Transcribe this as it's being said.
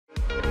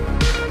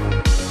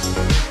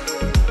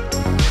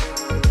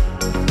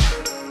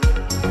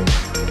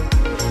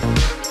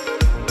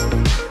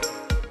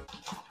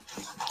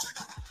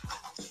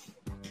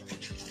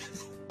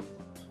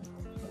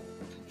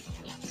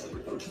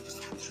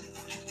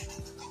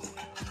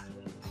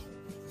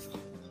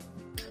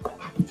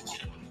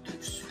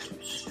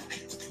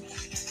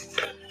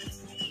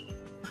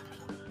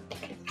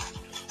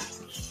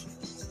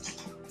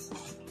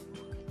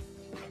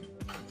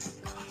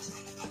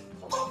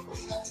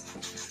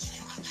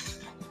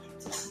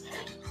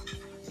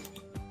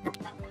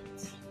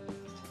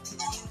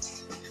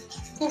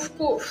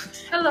Oof.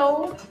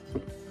 Hello.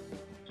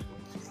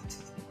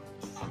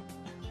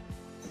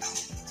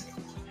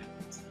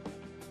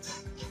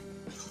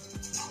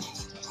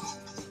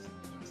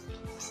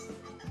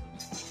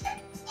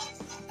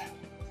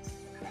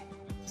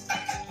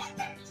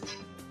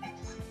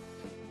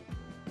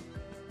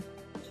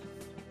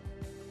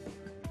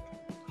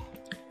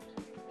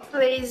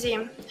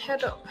 Lazy.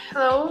 Hello.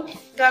 Hello,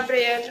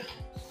 Gabriel.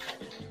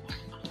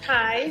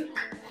 Hi.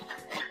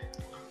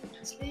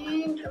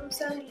 Слишком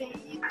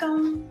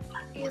залитом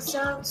и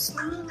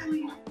засну.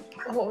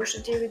 Ого, уже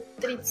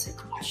 9:30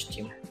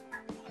 почти.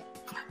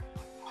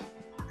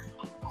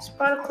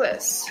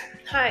 Sparkless.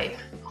 Hi.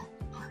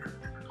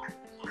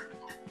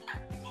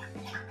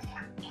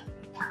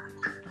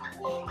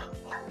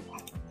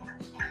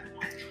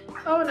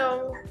 Oh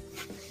no.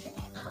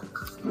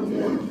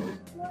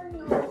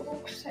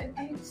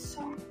 Садится.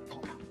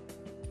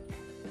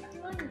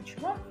 Ну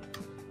ничего.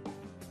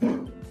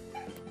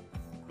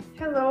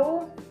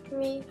 Hello,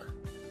 Мик.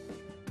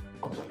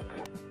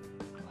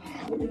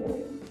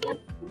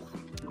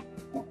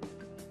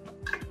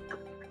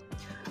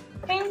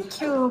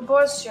 Thank you,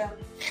 боже.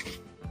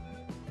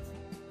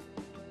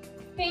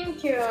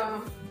 Thank you.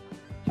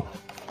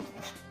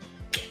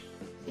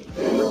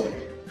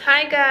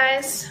 Hi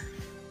guys.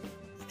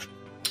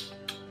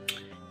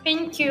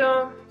 Thank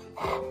you.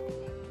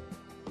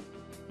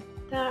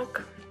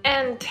 Так,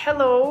 and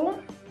hello,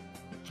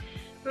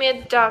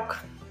 Mid Duck.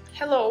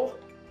 Hello.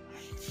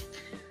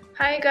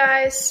 Hi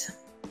guys.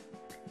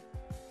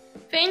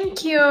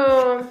 Thank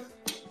you.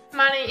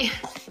 Money.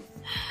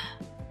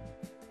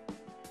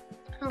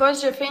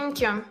 Боже, thank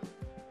you.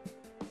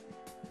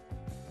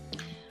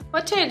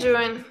 What are you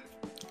doing,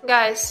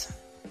 guys?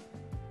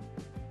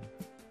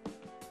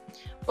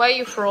 Where are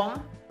you from?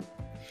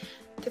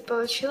 Ты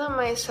получила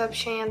мои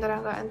сообщения,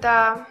 дорогая?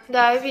 Да,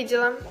 я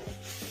видела.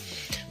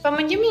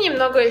 Помоги мне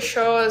немного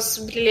еще с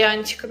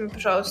бриллиантиками,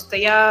 пожалуйста.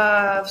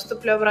 Я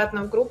вступлю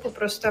обратно в группу,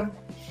 просто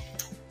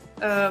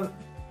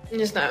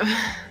не знаю.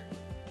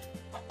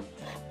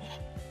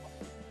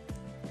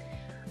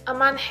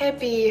 I'm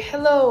unhappy.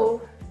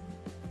 Hello.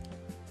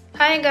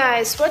 Hi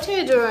guys, what are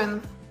you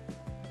doing?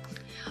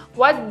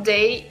 What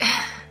day?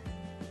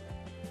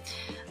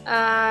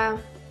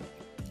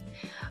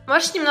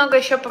 Можешь немного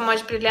еще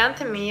помочь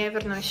бриллиантами, и я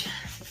вернусь.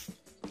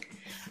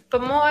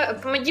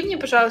 Помоги мне,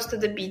 пожалуйста,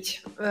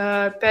 добить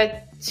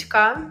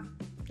 5к,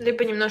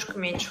 либо немножко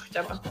меньше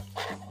хотя бы.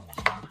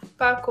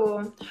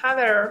 Паку,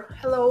 Haver,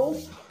 hello.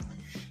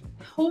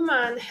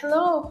 Human,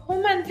 hello.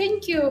 Human,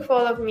 thank you,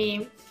 follow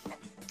me.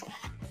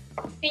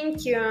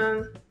 Thank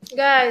you.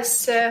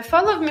 Guys,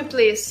 follow me,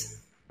 please.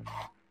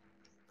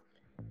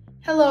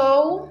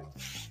 Hello.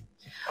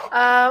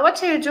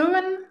 What are you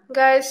doing?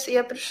 Guys,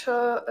 я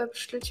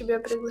пришлю тебе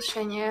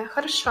приглашение.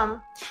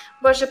 Хорошо.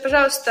 Боже,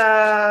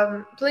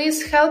 пожалуйста,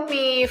 please help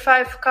me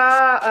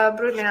 5k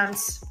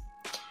brilliance.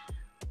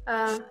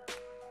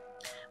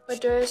 Where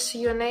does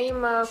your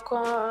name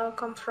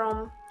come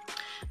from?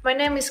 My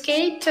name is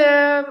Kate.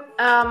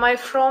 I'm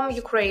from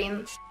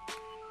Ukraine.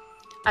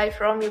 I'm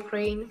from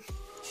Ukraine.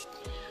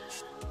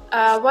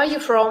 Where are you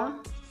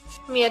from?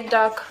 Me a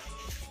duck.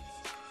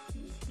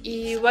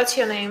 What's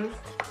your name?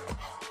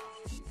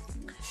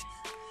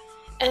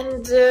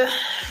 And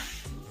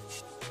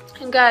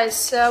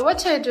guys,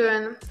 what are you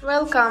doing?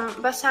 Welcome,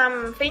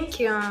 Басам, thank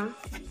you.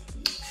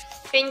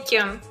 Thank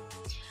you.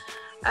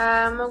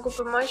 Могу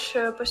помочь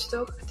после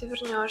того, как ты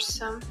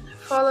вернешься.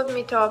 Follow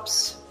me,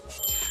 tops.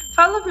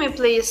 Follow me,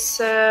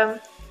 please.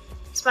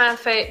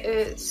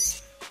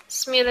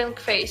 Smiling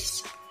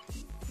face.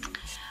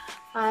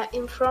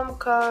 I'm from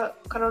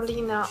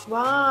Carolina.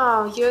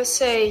 Wow,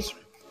 USA.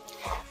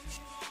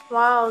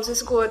 Wow, this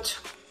is good.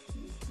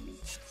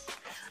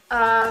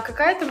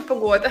 Какая там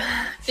погода?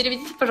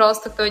 Переведите,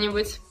 пожалуйста,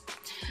 кто-нибудь.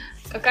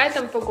 Какая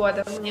там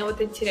погода? Мне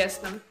вот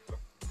интересно.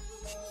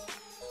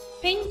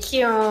 Thank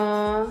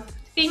you.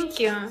 Thank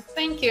you.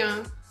 Thank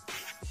you.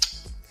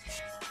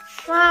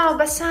 Wow,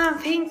 Басам,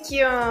 thank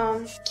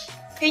you.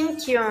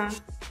 Thank you.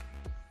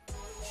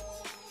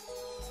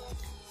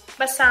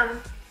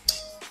 Басам.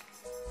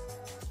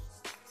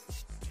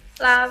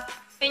 Love,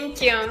 thank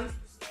you.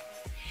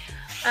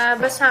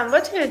 Басам,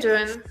 what are you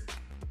doing?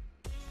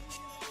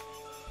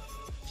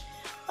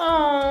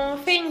 Oh,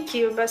 thank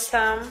you,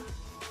 Basam.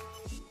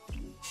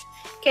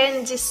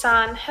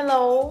 Candy-san,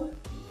 hello.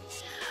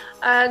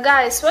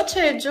 Guys, what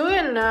are you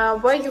doing?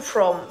 Where are you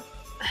from?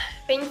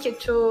 Thank you,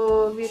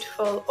 too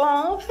beautiful.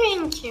 Oh,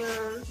 thank you.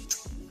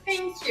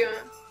 Thank you.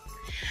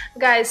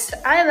 Guys,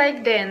 I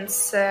like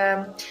dance,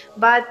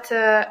 but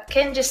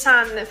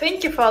Candy-san,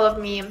 thank you for all of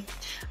me.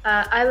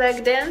 I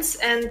like dance,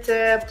 and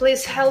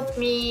please help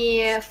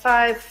me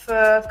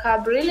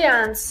 5k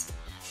brilliance.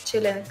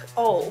 Chilling.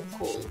 Oh,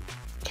 cool.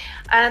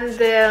 And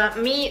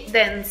me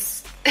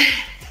dance.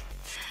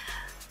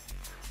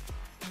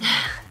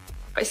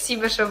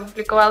 Спасибо, что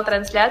опубликовал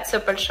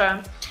трансляцию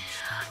большое.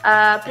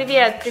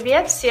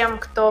 Привет всем,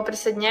 кто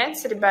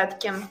присоединяется,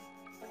 ребятки.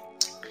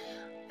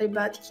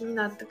 Ребятки, не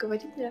надо так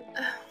говорить, нет?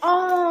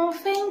 Oh,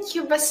 thank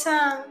you,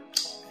 Басам.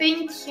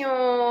 Thank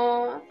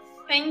you.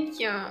 Thank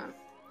you.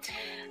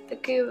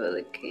 Такий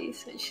великий,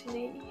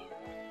 смачний.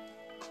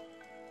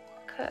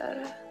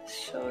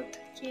 Хорошо,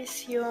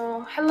 kiss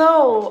you.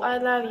 Hello, I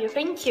love you.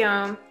 Thank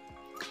you.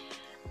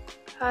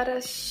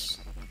 Хорошо.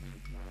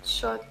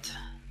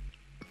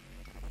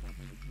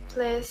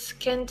 Please,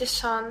 candy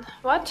son.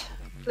 What?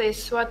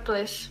 Please, what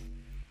please?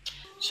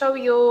 Show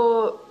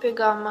you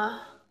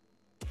pajama.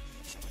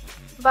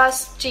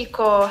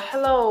 Bastico,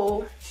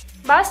 hello.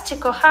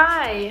 Bastico,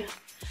 hi.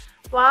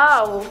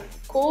 Wow,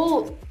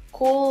 cool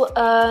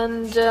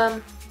and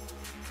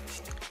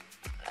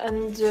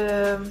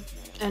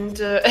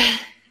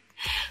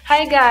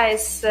hi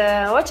guys,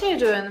 what are you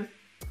doing?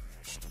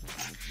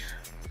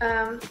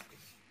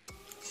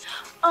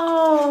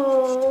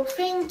 Oh,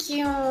 thank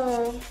you.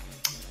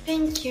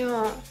 Thank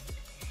you.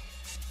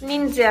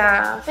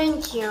 Ninja,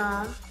 thank you.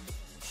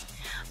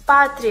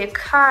 Patrick,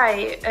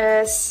 hi.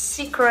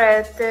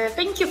 Secret,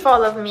 thank you for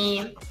all of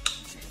me.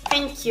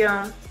 Thank you.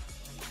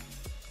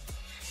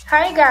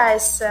 Hi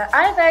guys,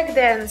 I like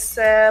dance.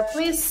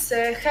 Please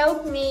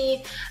help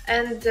me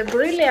and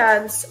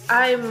brilliance.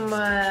 I'm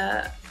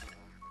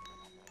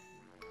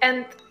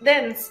and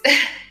dance.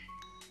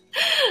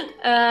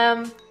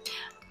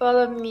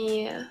 Follow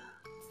me.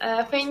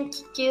 Thank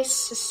you,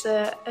 kisses.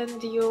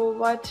 And you,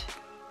 what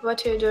are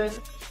you doing?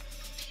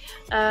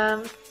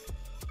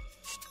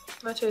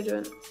 What are you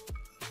doing?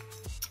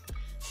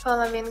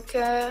 Following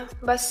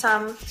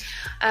Bassam.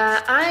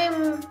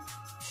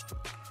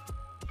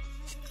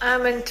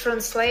 I'm in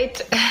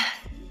translate.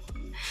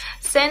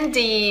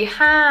 Sandy,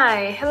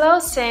 hi. Hello,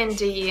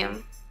 Sandy.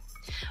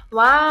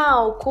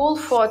 Wow, cool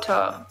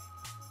photo.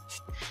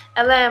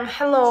 LM,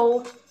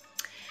 hello.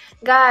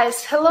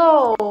 Guys,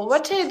 hello.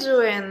 What are you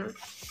doing?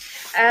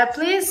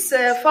 Please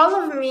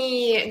follow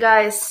me,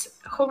 guys.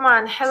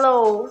 Human,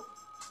 hello.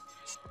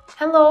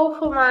 Hello,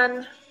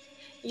 Human.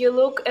 You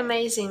look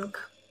amazing.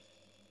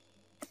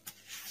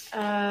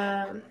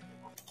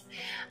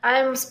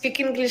 I'm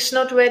speaking English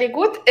not very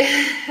good.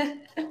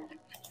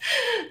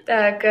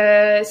 Так,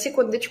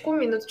 секундочку,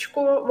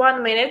 минуточку.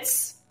 1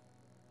 minute.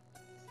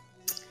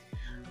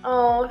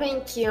 Oh,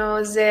 thank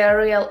you, the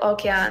real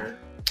ocean.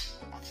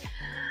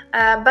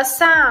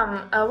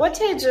 Bassam,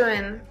 what are you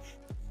doing?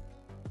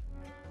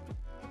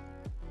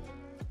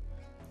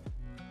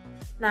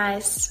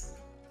 Nice.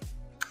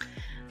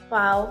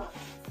 Wow.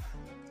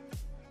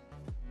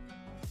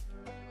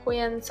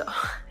 Хуенцо.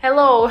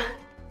 Hello.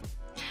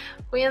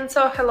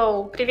 Хуенцо,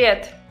 hello.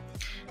 Привет.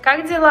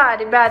 Как дела,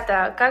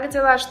 ребята? Как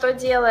дела? Что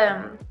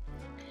делаем?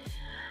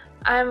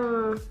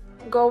 I'm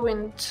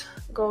going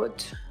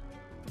good.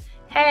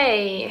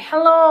 Hey,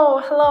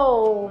 hello.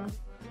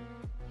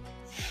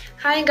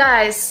 Hi,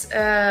 guys.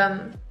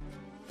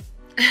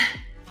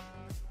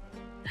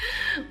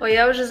 Ой,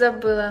 я уже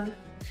забыла.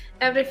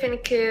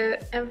 Everything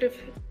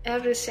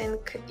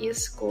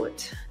is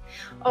good.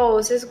 Oh,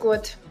 this is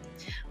good.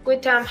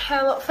 Good time.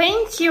 Hello.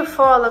 Thank you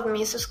for all of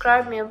me.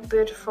 Subscribe me.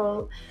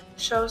 Beautiful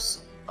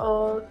shows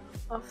all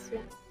of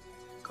it.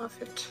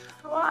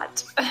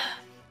 What?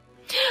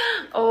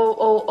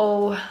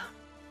 Oh.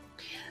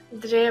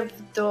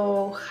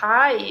 Drevdo.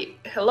 Hi.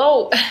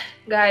 Hello,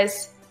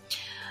 guys.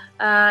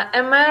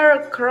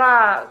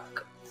 America.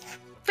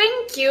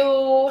 Thank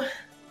you.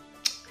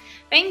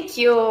 Thank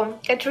you.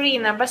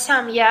 Katrina.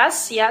 Bassam.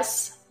 Yes.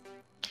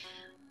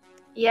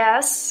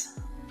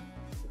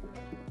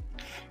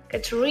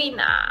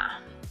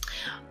 Katrina.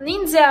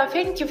 Ninja,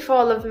 thank you for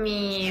all of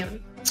me.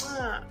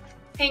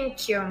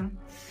 Thank you.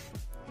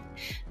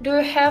 Do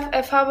you have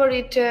a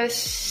favorite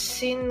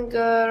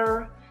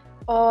singer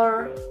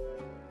or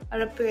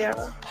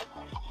rapper?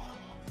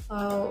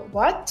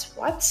 What?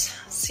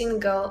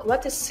 Single?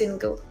 What is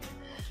single?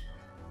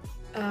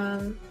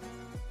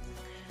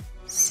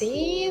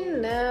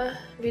 Sin,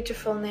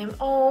 beautiful name.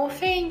 Oh,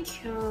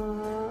 thank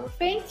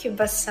you,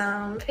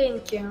 Bassam.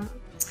 Thank you.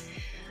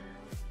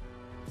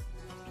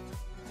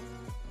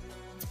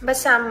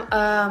 Bassam,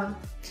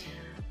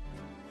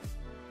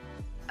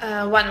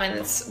 1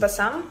 minute,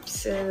 Bassam,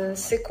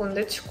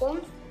 секундочку.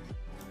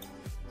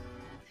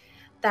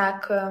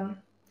 Так,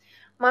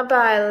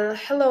 mobile,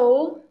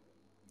 hello.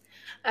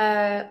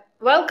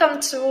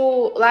 Welcome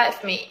to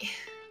Live Me.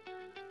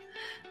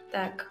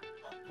 Так.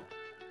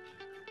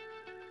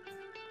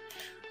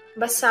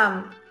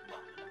 Bassam.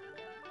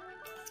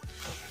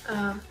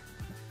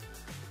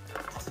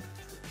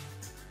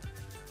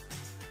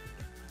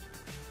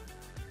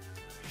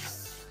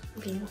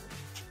 Блин.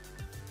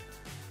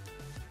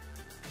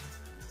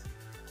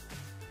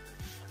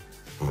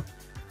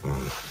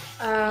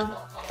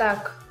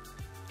 Так.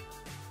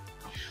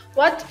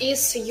 What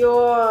is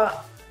your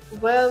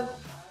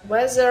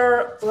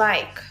weather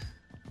like?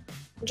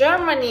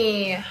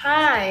 Germany.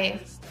 Hi,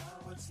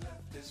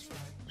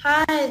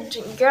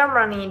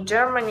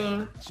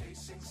 Germany.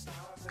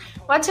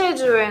 What are you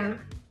doing?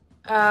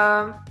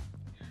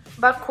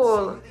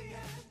 Bakul.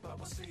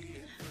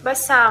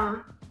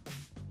 Bassam.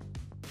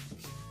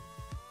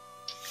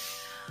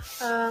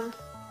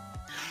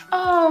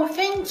 Oh,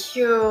 thank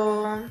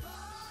you.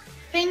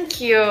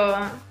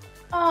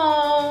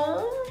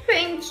 Oh,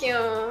 thank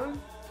you.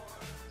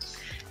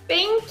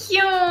 Thank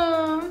you.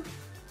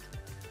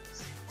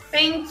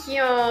 Thank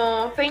you.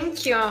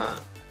 Thank you.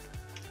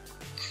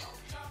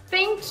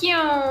 Thank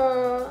you.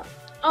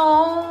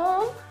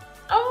 Oh.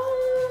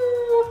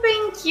 Oh,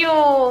 thank you.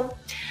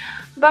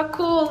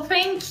 Bakul,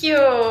 thank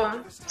you.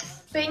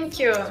 Thank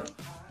you.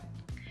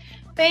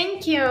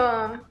 Thank you.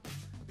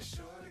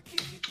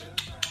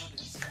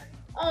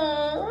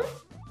 Oh.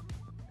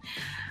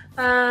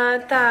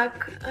 Так,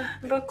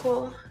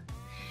 Bakul.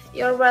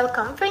 You're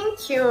welcome.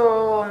 Thank you.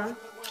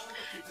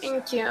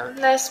 Thank you.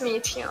 Nice to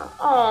meet you.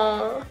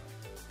 Oh.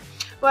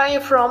 Where are you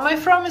from? I'm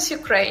from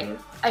Ukraine.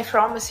 I'm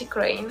from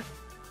Ukraine.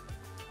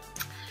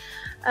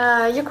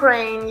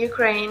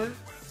 Ukraine.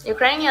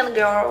 Ukrainian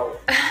girl.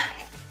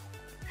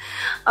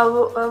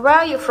 Where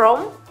are you from?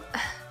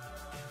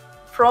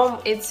 From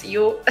it's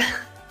you.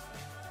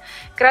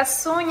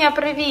 Красуня,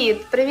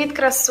 привіт. Привіт,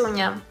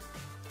 красуня.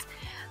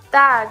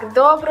 Так,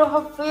 доброго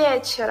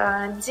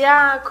вечора.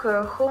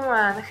 Дякую,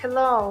 Human.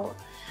 Hello.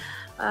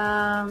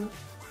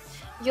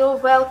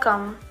 You're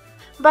welcome.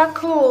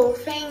 Bakul,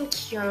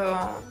 thank you.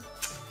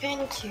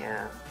 Thank you.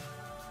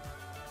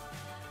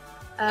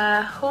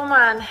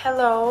 Human,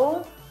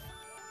 hello.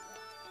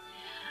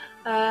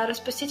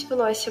 Розпустіть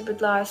волосся,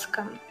 будь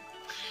ласка.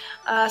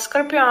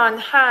 Скорпіон,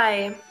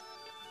 hi.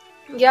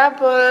 Я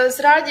б з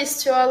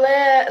радістю,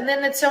 але не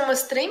на цьому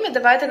стрімі.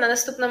 Давайте на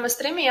наступному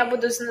стрімі я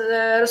буду з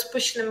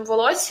розпущеним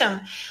волоссям,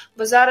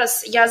 бо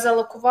зараз я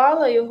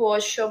залокувала його,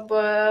 щоб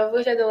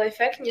виглядало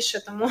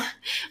ефектніше, тому,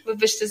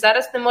 вибачте,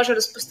 зараз не можу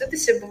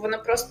розпуститися, бо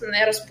воно просто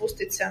не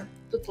розпуститься.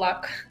 Тут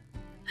лак.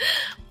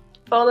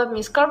 Follow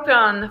me,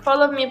 Scorpion.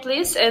 Follow me,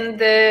 please, and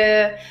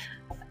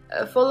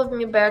follow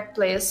me back,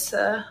 please.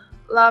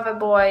 Love a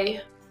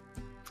boy.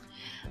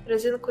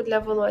 Резинку для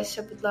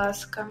волосся, будь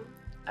ласка.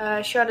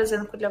 Що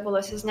резинку для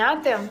волосся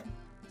зняти?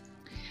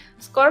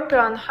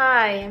 Scorpion,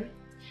 hi.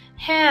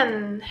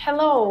 Hen,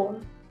 hello.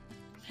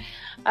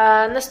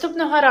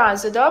 Наступного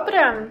разу,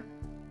 добре?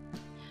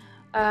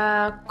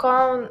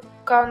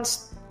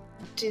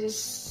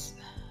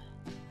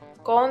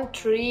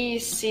 Country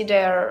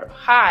Cedar,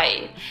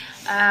 hi.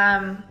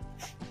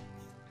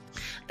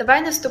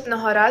 Давай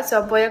наступного разу,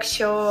 або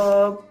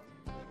якщо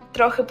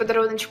трохи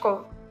подаруночків.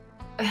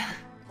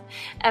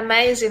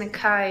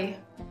 Amazing, hi.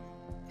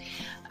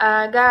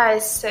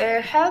 Guys,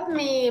 help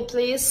me,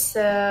 please,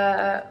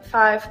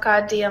 5k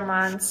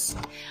diamonds.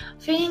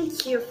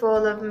 Thank you for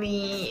all of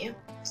me.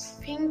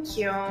 Thank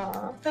you.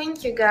 Thank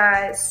you,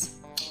 guys.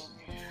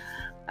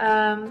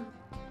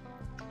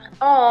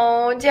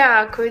 О,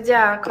 дякую.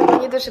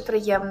 Мені дуже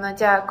приємно,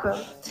 дякую.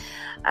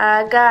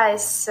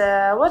 Guys,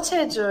 what are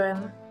you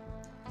doing?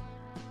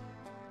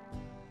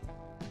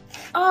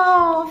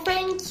 Oh,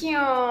 thank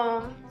you.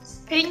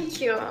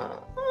 Thank you.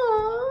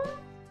 Oh.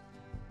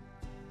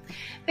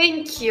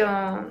 Thank you.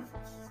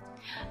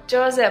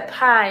 Joseph,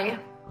 hi.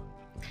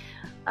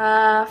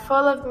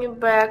 Follow me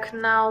back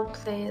now,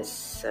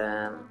 please.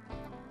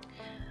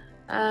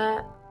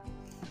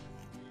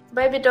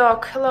 Baby dog,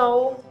 hello.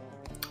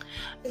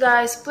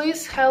 Guys,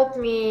 please help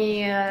me,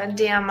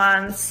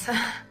 diamonds.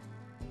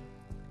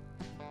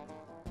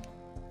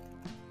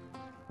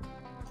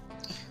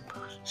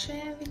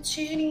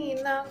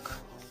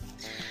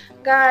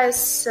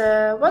 Guys,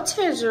 what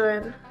are you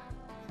doing?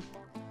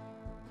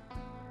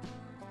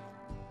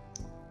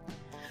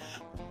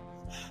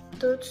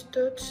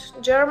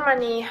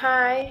 Germany,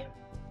 hi.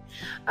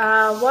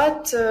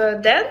 What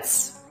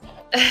dance?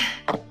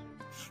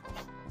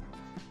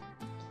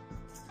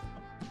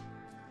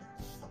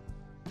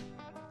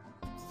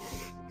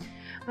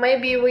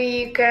 Maybe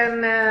we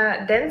can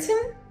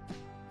dancing?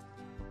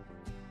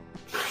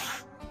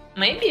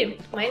 Maybe.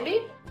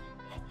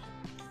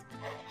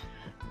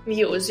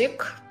 Music.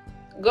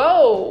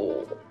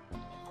 Go.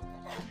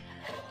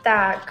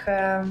 Так.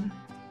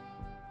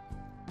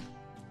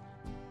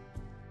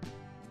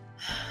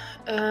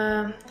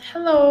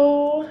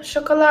 Hello,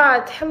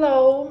 Chocolate,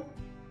 hello.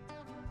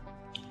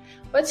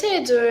 What are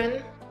you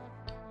doing?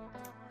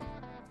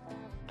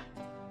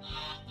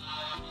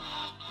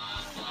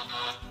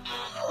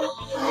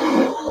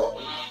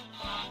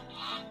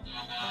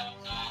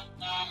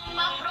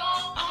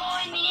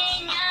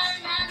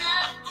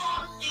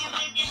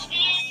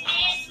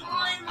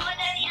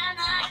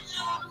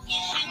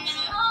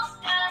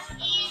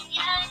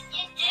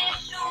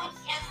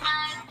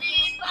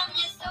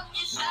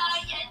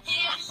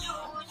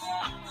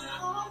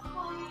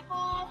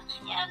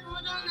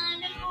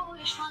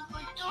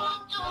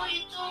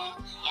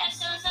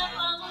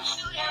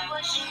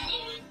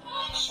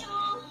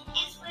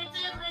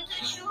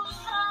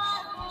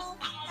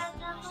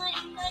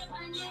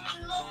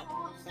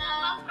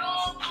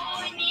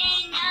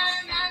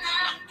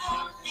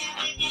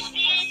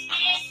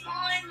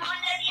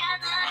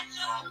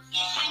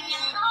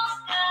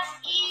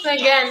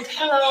 Again,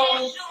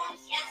 hello.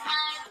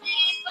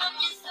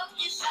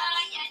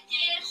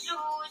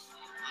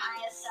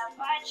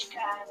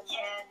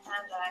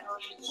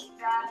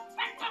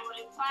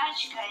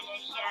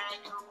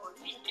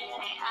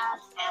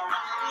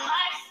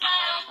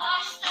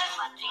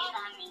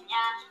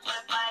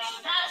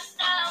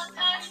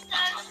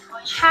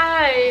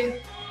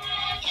 Hi.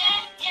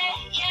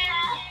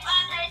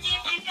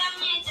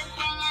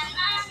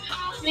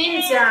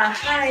 Ninja,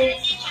 hi.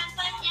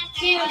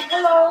 King,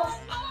 hello.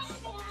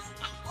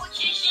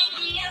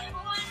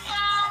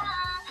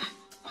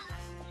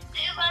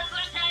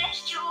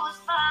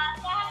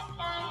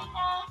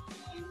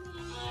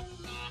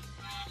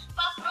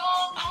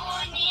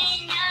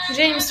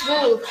 James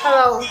Wu,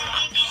 hello.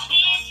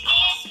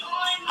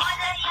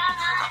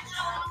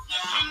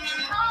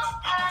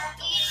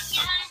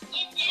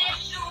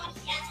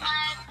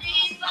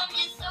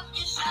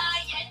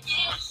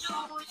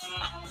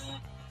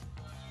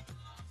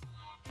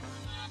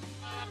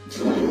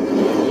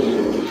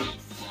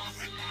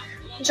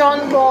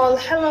 John Paul,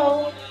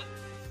 hello.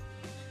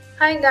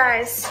 Hi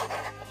guys.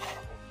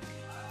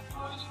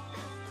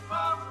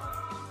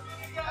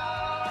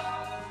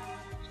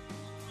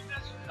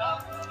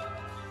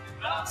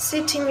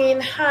 City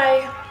Mean,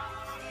 hi.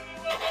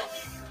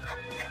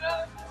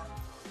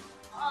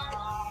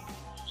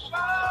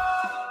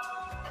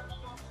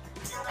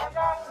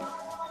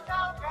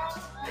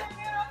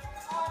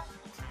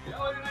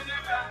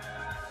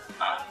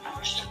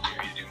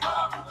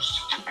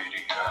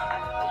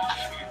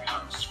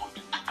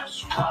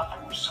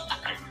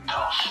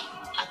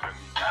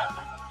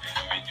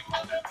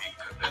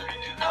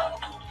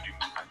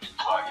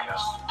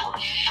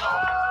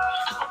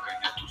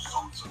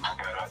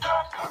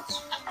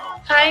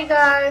 Hi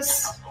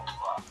guys.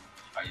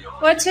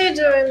 What are you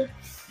doing?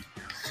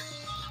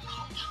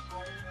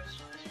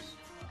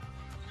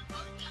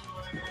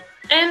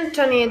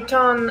 Anthony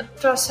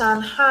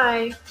Tosan,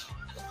 hi.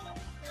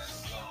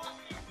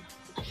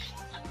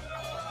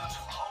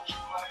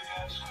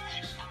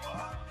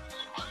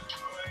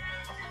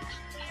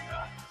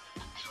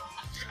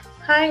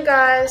 Hi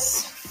guys.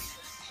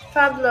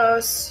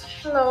 Fabulous,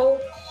 hello.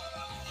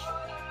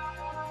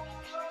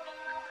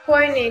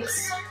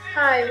 Phoenix,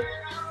 hi.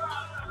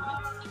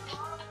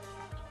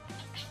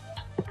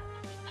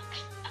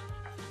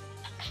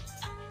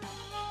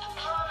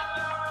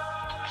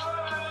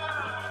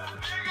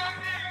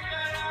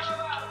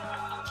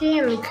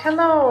 King,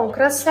 hello.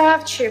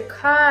 Красавчик,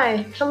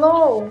 hi,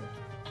 hello.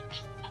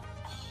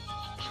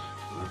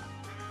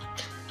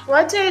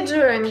 What are you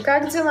doing?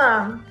 Как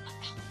дела?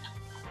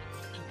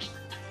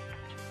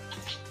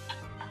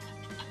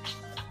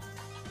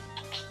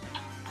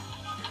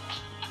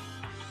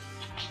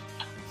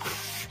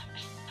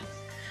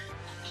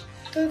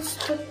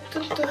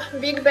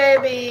 Big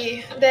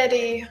baby,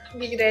 daddy,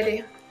 big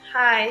daddy.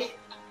 Hi.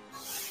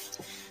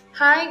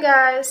 Hi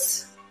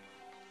guys.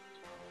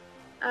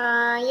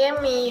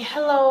 Yemi,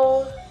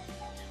 hello.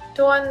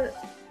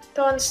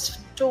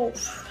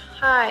 Stoof,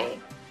 hi.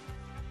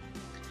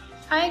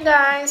 Hi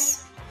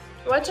guys.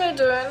 What are you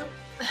doing?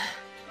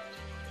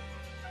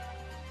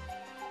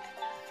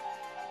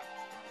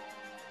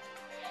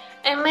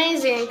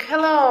 Amazing,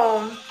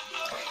 hello.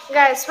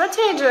 Guys, what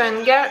are you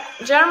doing?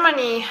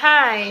 Germany,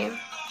 hi.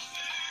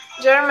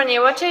 Germany,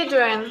 what are you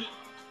doing?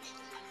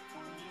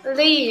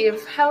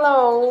 Liv,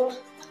 hello.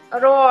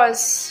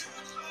 Rose,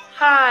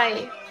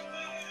 hi.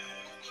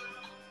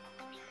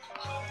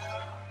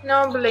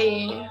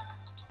 Nobly.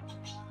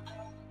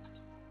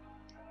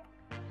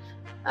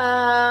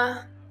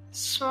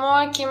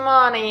 Smoky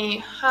Money,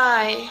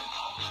 hi.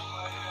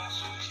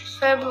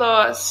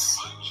 Fabulous.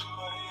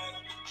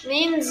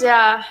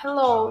 Ninja,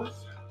 hello.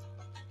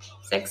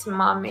 Sexy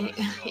mommy,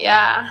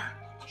 yeah.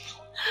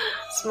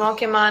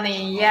 Smoky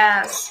Money,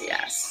 yes,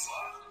 yes.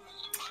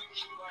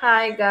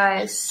 Hi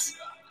guys.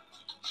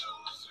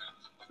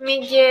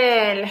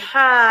 Miguel,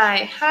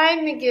 hi. Hi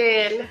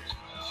Miguel.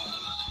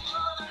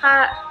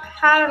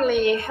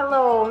 Harley,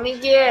 hello.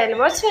 Miguel,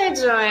 what are you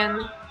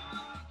doing?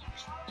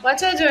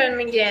 What are you doing,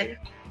 Miguel?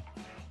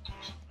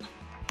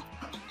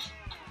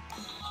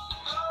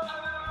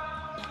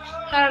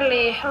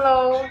 Harley,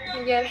 hello.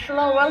 Miguel,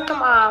 hello,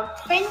 welcome up.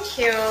 Thank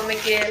you,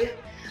 Miguel.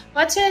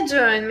 What are you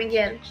doing,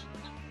 Miguel?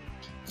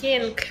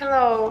 King,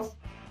 hello.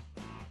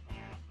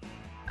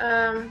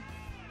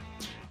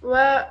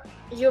 Where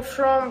you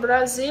from,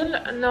 Brazil?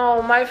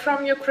 No, I'm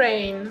from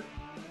Ukraine.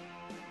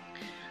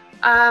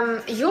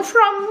 You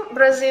from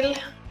Brazil?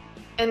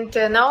 And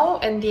no,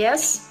 and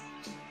yes.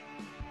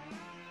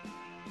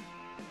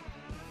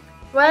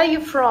 Where are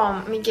you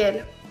from,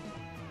 Miguel?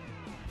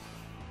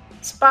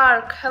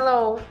 Spark,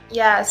 hello.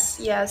 Yes,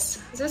 yes.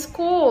 This is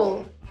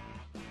cool.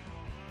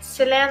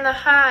 Selena,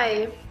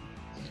 hi.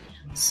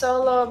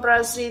 Solo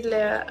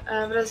Brasilia.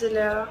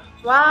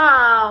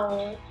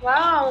 Wow.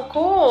 Wow,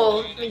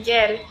 cool,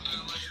 Miguel.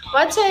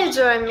 What are you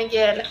doing,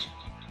 Miguel?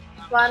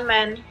 One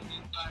man.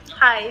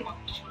 Hi.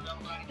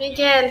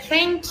 Miguel,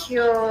 thank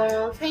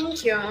you.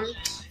 Thank you.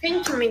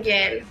 Thank you,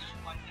 Miguel.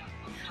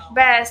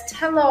 Best,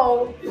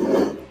 hello.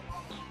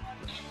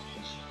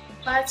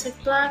 Хватит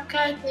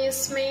плакать, не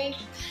смей.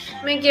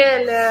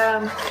 Мигель,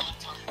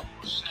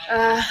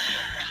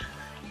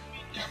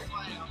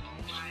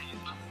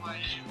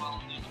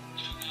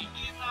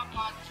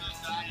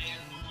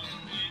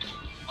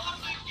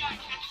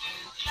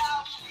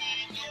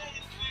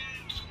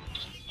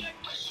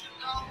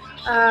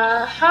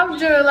 How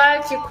do you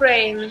like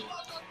Ukraine?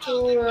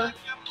 2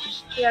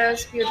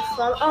 years,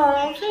 beautiful.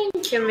 Oh,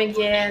 thank you,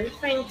 Miguel.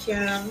 Thank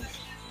you.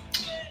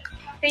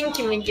 Thank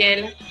you,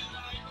 Miguel.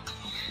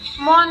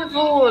 Mon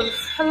Wolf,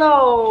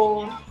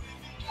 hello.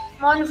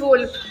 Mon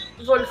Wolf,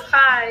 Wolf,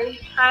 hi.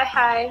 Hi,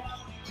 hi.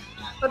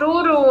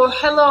 Ruru,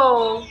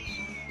 hello.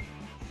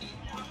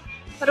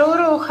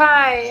 Ruru,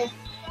 hi.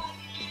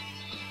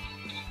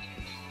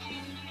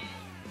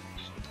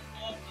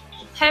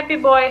 Happy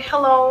boy,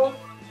 hello.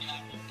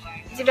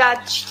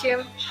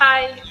 Девяточки,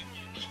 hi.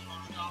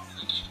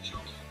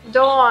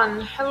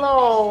 Dawn,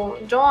 hello.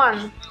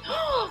 Dawn.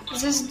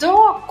 This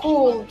dog,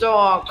 cool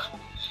dog.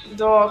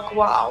 Dog,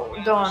 wow,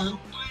 Dawn.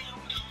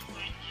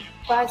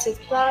 Хватит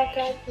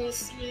плакать, не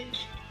сни.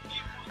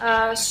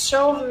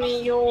 Show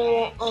me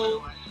your...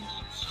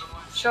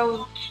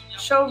 Show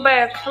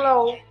back,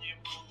 hello.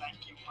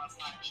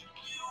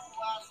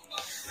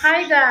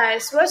 Hi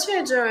guys, what are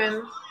you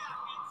doing?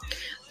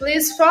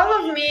 Please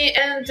follow me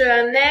in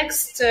the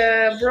next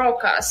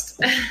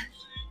broadcast.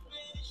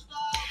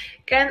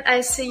 Can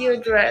I see your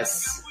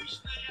dress?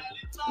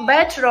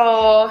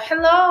 Betro,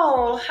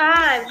 hello,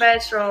 hi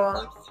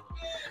Betro.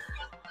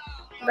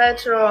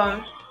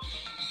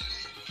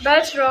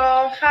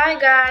 Betro, hi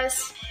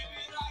guys.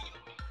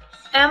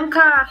 MK,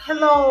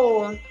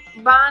 hello.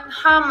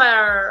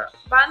 Banhammer,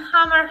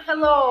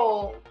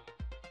 hello.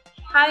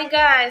 Hi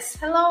guys,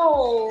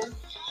 hello.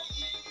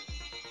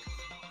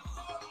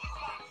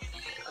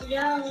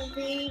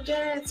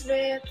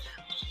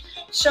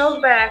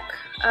 Show back.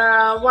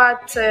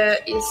 What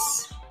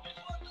is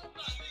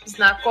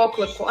знак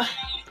оклику?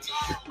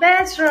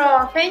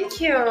 Betro, thank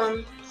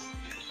you.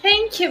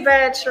 Thank you,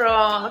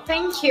 Betro.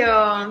 Thank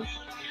you.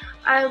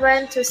 I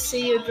went to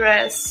see your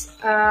dress.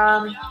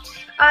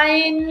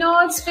 I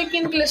not speak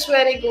English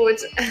very good.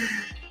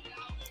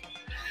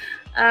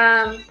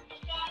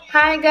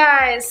 Hi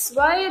guys,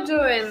 what are you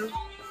doing?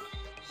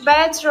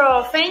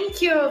 Betro, thank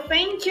you,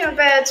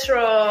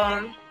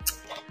 Betro.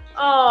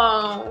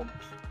 Oh,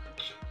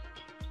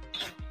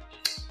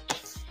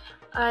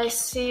 I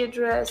see your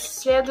dress.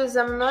 Следуй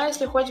за мной,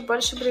 если хочешь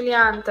больше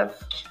бриллиантов.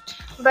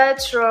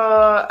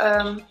 Betro,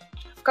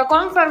 в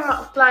каком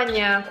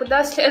плане?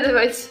 Куда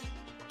следовать?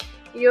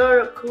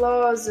 You're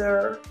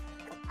closer.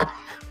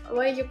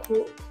 What you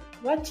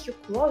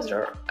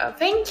closer?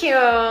 Thank you,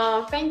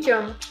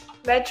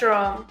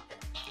 Betro.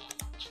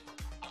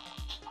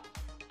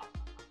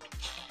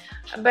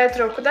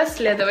 Betro, куда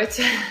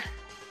следовать?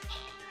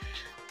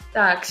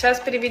 Так, сейчас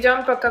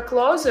переведем пока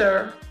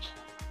closer.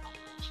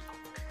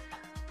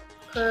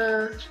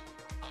 Closer.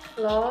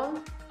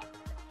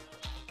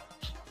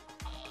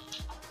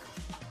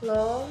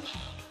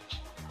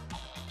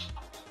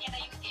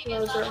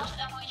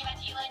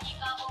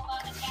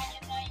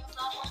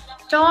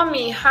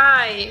 Tommy,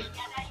 hi.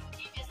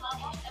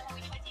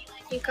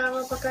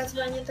 Никого пока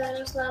тебя не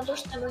дали слабо,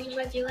 что мы не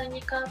водила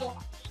никого.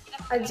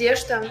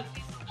 Одежда.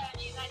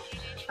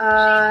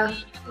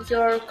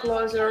 You're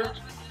closer.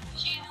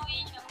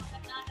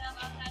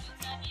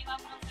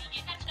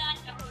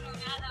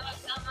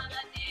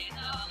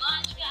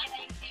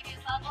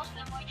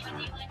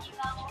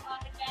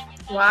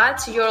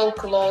 What? You're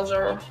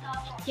closer.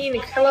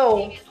 King,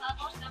 hello.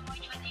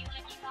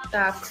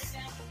 Так.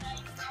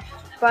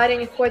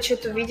 Парень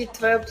хочет увидеть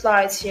твое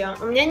платье.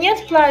 У меня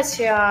нет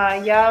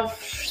платья, я в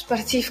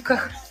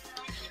спортивках.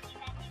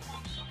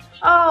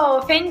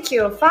 Oh, thank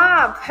you.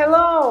 Fab,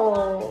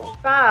 hello.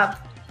 Fab.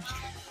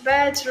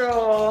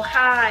 Betro,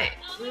 hi.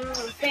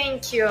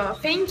 Thank you.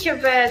 Thank you,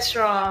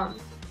 Betro.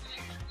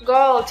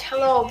 Gold,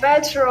 hello.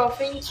 Betro,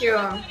 thank you.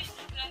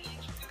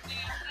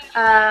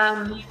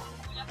 Hi,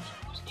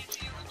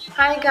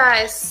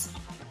 guys.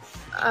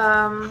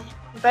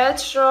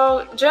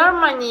 Betro,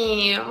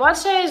 Germany.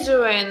 What are you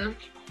doing?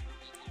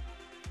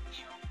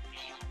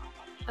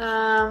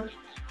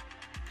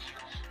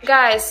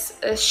 Guys,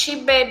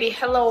 sheep baby,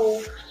 hello.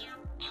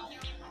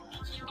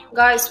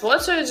 Guys,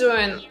 what are you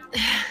doing?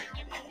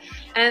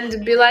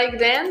 And be like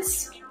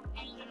dance?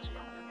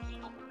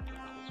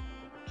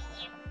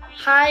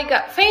 Hi,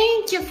 guys.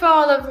 Thank you for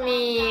all of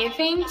me.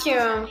 Thank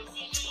you.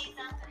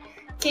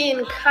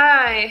 King,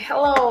 hi.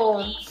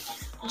 Hello.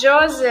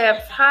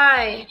 Joseph,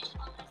 hi.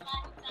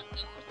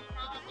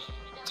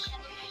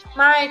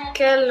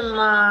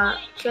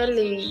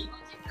 Kelly,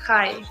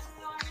 hi.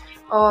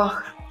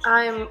 Oh,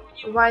 I'm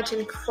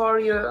waiting for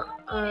you,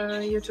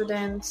 you to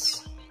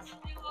dance.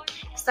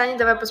 Стань,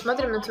 давай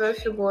посмотрим на твою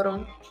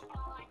фигуру.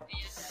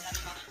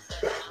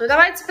 Ну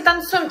давайте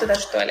потанцуем тогда,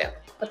 что ли?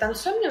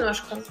 Потанцуем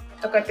немножко?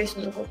 Такая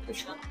песня другую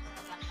включу.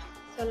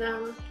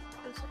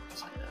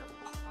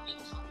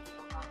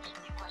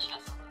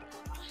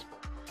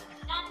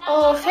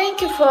 Oh,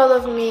 thank you for all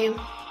of me.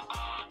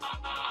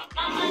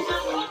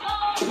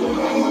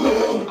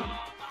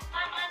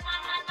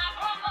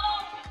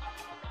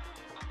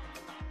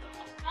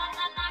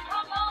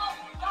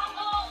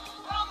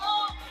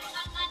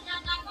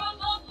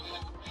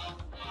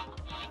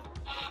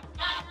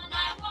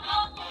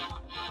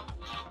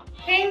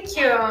 Thank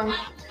you,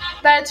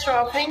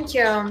 Petro, thank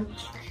you.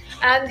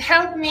 And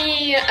help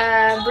me,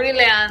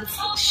 brilliant.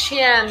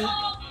 Xian.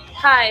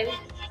 Hi.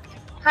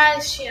 Hi,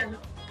 Xian.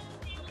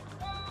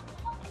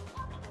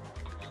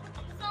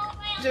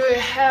 Do you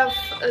have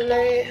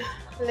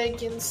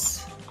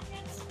leggings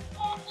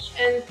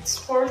and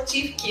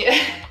sportivki?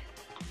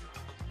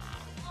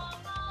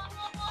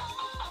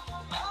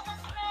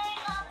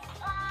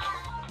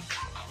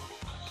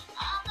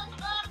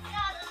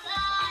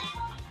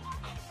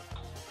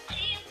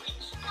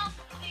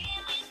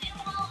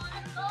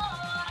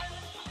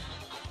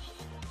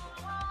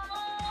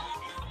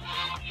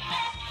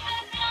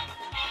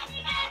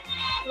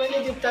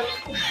 Выглядит так.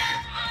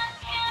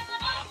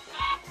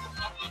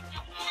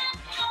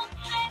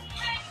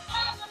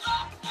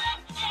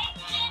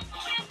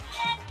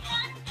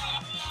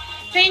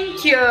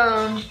 Thank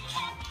you.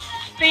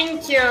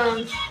 Thank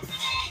you.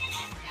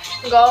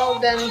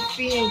 Golden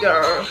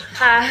finger.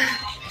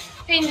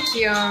 Thank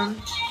you.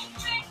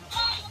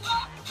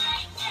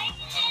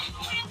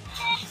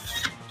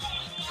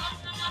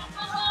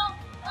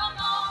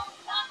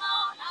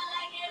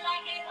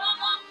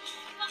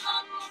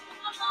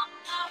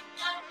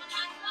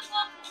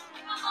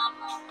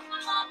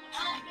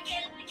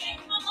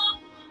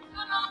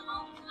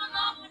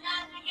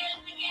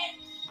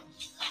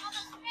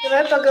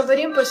 Давай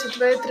поговорим после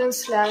твоей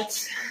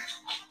трансляции.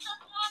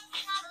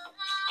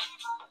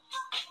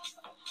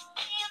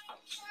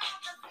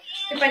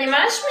 Ты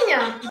понимаешь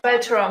меня,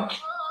 Петро?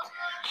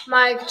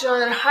 Майк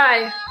Джонер,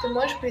 хай. Ты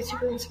можешь прийти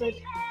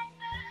посмотреть?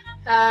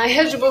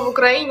 Я живу в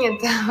Украине,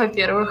 да,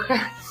 во-первых.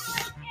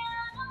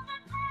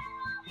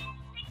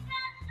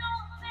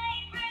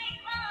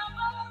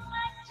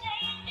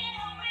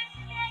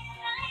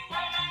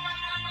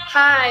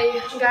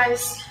 Hi,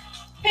 guys.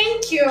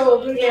 Thank you,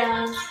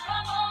 brilliant.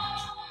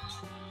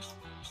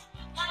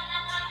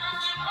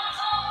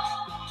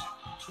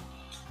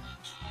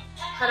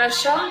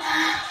 Хорошо?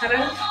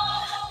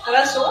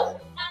 Хорошо?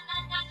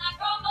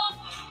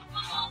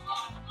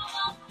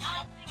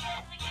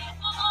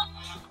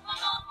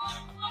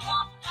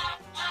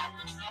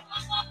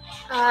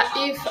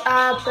 If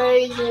I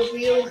pay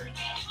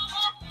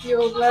you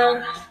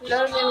were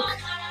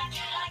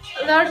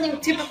learning,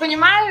 типа,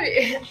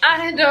 понимаю?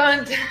 I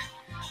don't.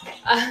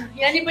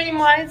 Я не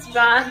понимаю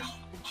тебя.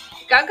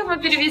 Как его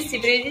перевести?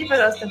 Переведите,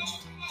 пожалуйста.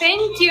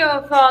 Thank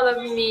you,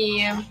 follow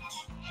me.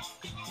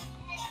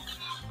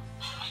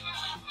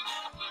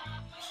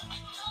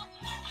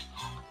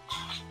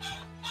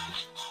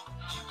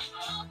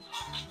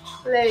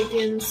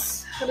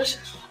 Leggings. Хорошо.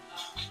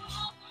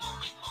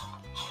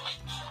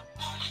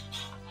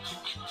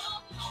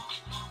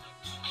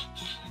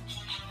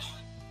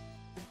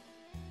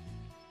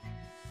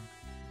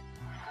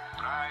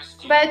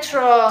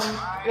 Petro,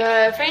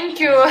 thank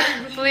you.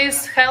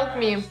 Please help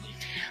me.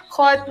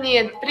 Hot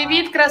Meat.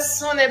 Привіт,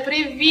 красуне.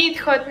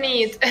 Привіт, Hot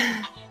Meat.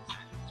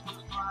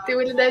 Ти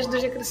виглядаєш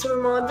дуже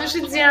красиво, мала.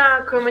 Дуже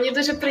дякую. Мені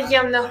дуже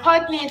приємно.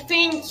 Hot Meat,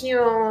 thank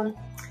you.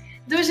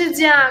 Дуже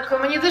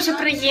дякую. Мені дуже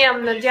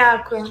приємно.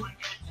 Дякую.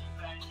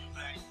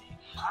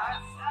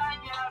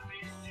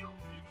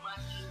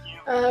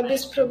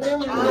 Без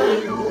проблем.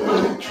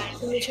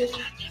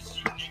 Замечательно.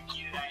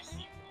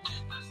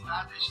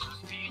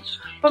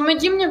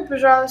 Помоги мне,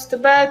 пожалуйста,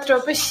 Петро.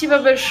 Спасибо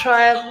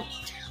большое.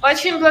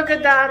 Очень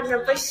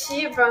благодарна.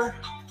 Спасибо.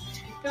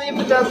 Ты мне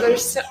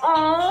подобаешься.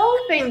 Oh,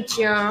 thank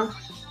you.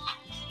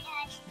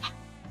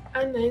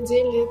 Она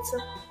делится.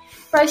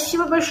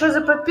 Спасибо большое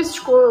за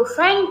подписочку.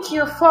 Thank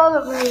you.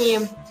 Follow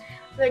me.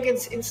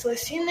 Leggings in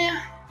Slacine.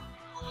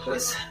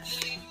 Please.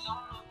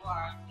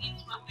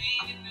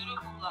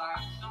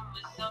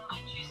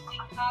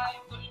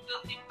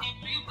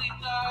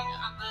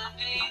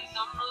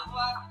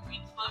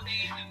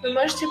 Вы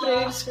можете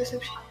проверить свои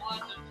сообщения?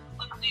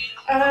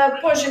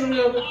 Позже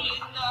немного.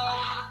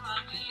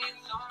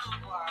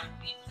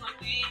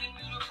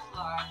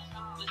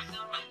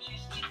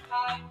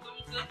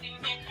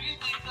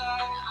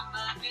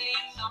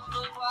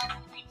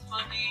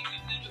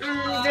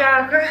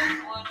 Дякую.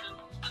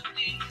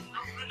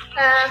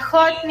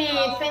 Hot me,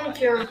 thank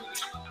you.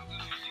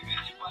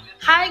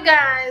 Hi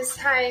guys,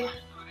 hi.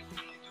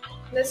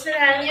 До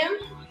свидания.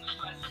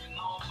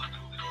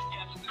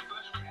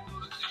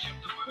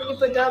 Мне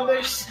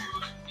подобаешься.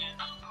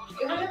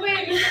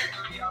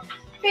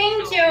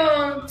 Thank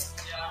you.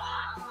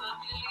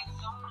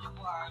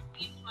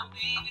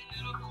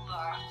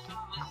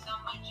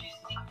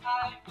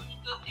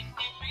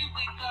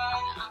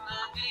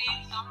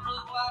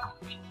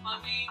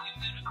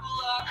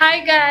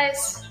 Hi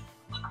guys.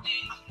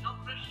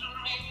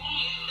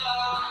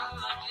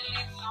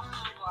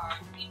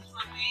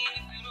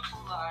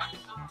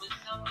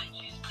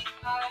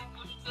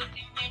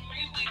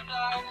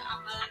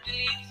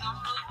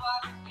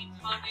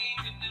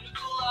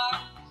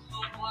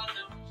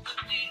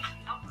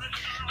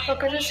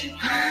 Покажи.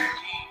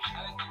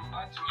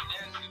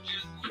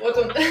 Вот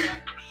он.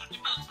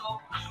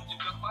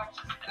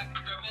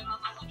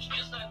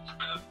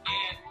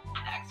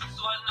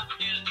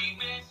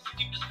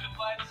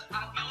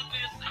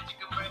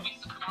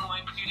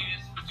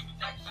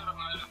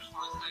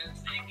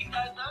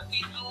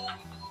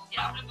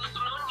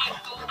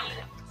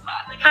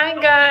 Hi,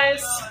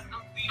 guys.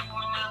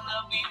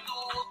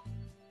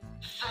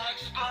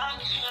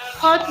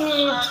 Hot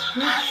meat.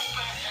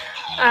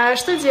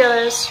 Что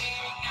делаешь?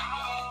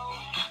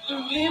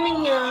 Люби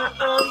меня,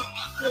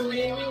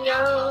 люби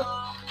меня.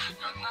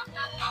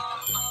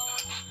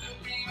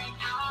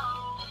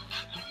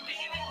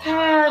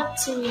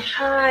 Patty,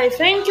 hi.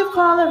 Thank you for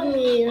following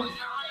me.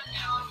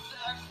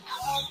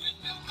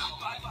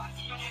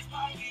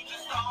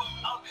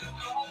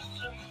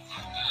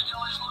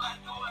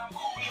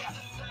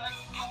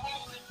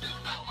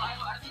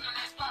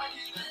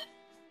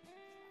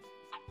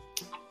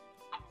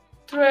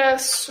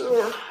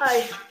 Dressur,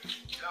 hi.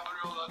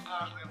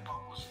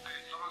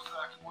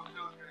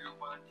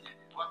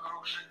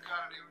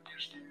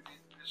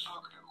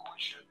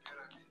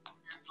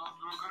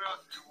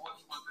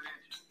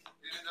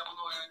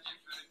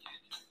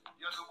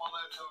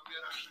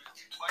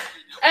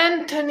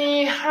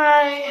 Anthony,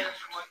 hi.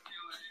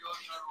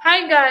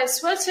 Hi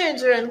guys, what are you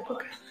doing?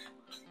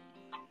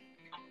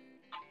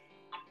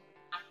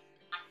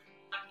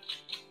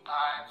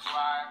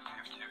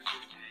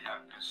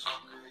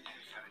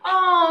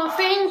 Oh,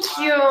 thank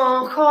you,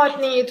 hot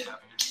meat.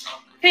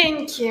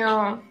 Thank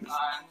you.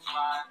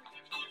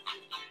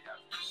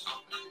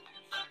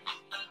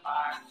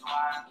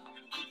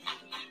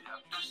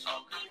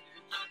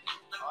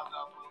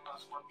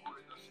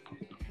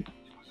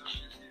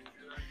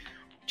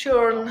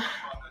 Turn.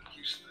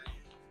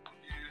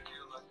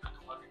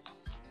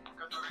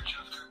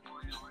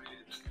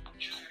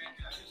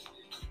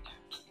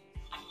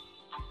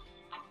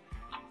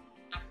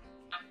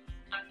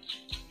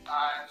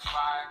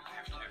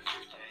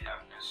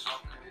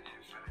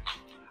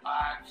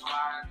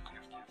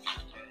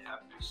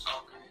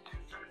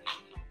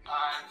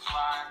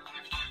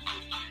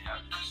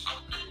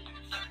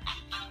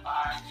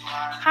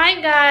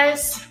 Hi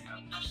guys.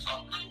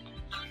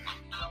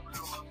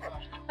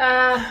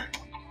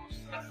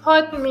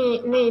 Hot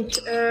meat,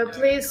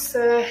 please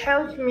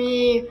help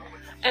me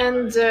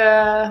and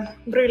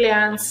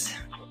brilliance.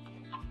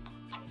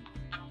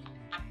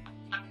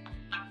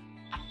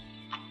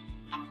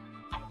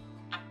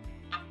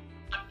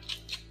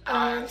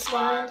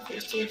 Zwei,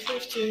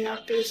 50-50, я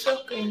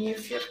песок и не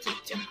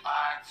фертите.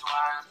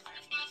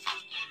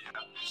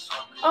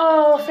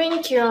 Oh,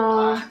 thank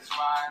you.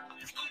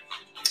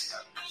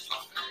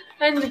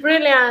 And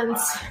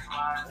brilliance.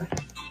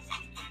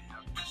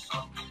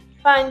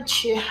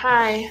 Punchy,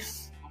 hi.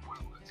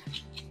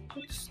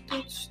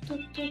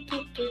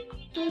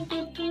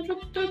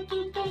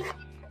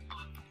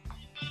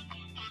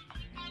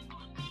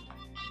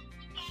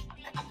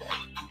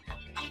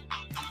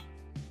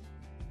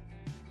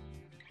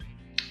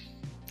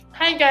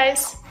 Hi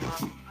guys.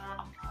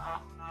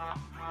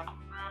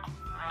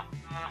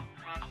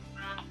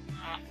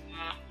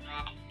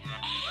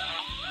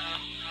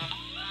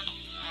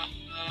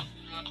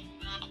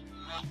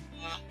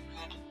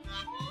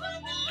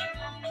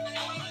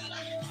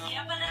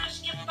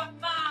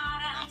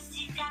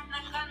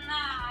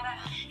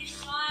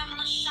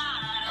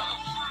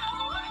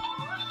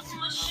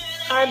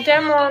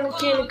 Demon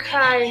King,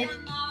 hi.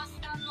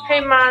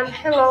 Hey man,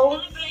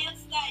 hello.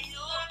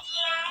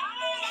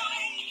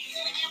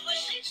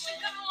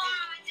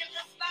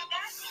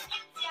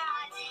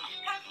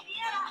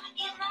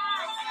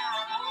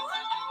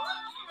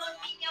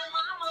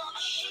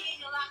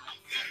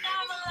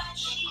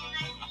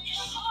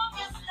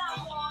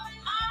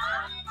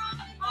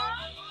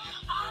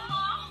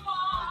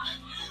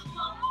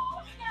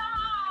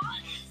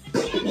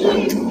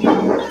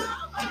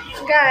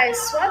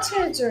 Guys, what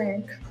are you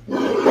doing?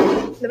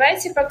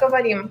 Давайте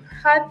поговорим.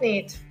 Hot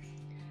meat.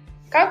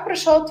 Как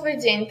прошел твой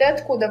день? Ты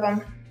откуда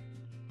вам?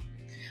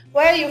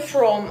 Where are you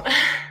from?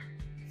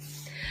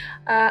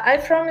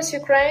 I'm from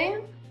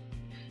Ukraine.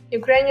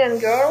 Ukrainian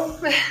girl.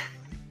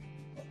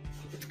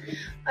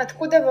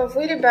 Откуда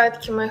вы,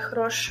 ребятки, мои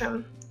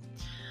хорошие?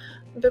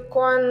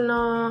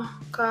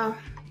 Беконка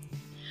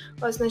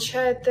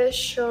означає те,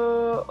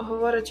 що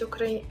говорить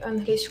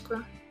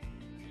англійською.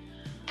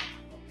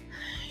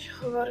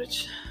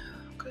 Говорить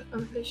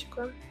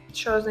англійською.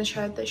 Що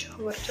означає те, що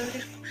говорить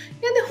англійською?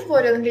 Я не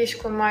говорю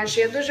англійською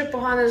майже. Я дуже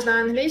погано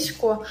знаю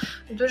англійську,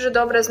 дуже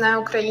добре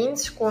знаю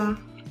українську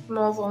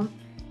мову.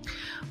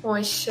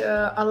 Ось,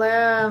 але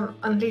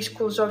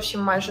англійську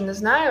зовсім майже не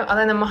знаю,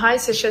 але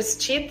намагаюся щось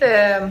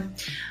вчити.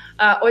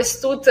 Ось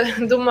тут,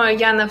 думаю,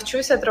 я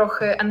навчуся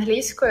трохи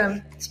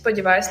англійською,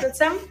 сподіваюсь на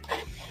це.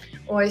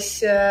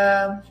 Ось,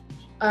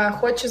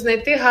 хочу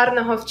знайти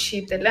гарного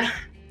вчителя.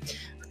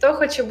 Хто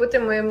хоче бути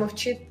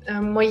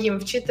моїм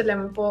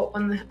вчителем по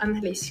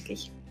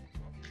англійській?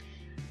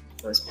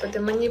 Господи,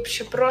 мені б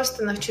ще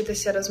просто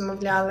навчитися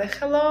розмовляли.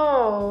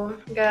 Hello,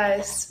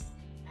 guys.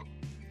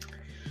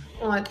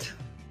 От.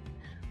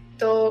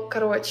 То,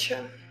 коротше,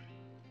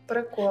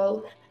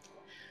 прикол.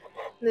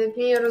 Не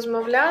вмію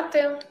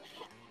розмовляти,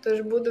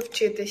 тож буду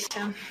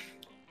вчитися.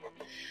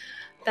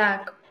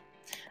 Так.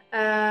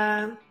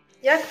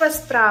 Як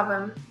вас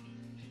справи?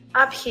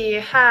 Up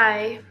here,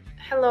 hi,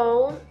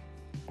 hello.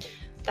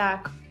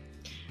 Так.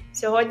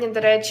 Сьогодні, до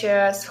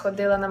речі,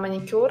 сходила на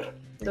манікюр.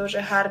 Дуже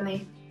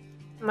гарний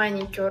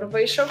манікюр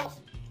вийшов.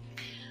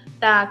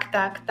 Так.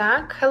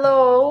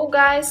 Hello,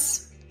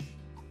 guys.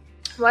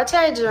 What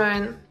are you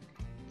doing?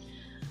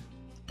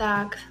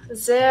 Так,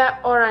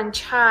 the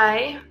orange,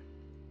 hi.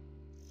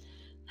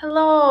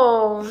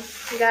 Hello,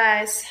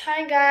 guys.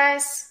 Hi,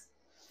 guys.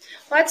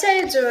 What are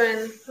you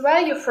doing? Where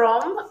are you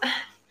from?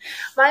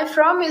 My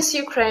from is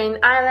Ukraine.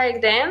 I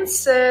like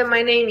dance.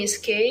 My name is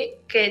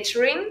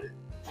Catherine.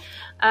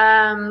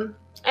 And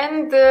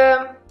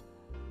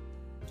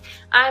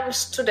I'm a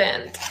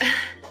student.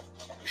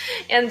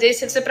 Я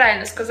надеюсь, я все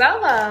правильно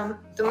сказала,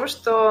 потому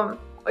что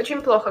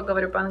очень плохо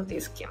говорю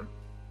по-английски.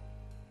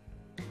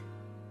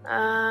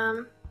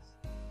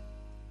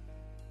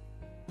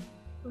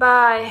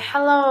 Bye.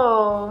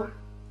 Hello.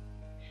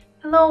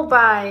 Hello,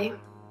 bye.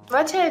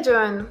 What are you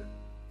doing?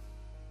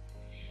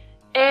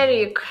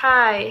 Eric,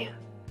 hi.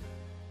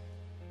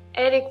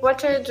 Eric,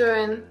 what are you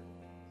doing?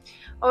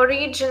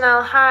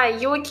 Original, hi.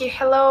 Yuki,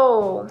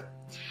 hello.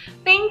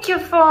 Thank you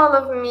for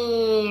follow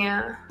me.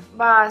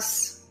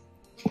 Bas.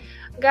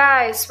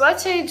 Guys,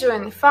 what are you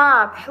doing?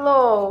 Fab,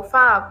 hello.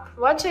 Fab,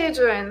 what are you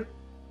doing?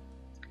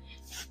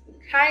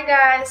 Hi,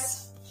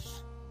 guys.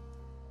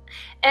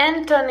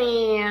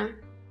 Anthony.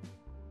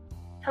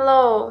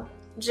 Hello.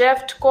 Jeff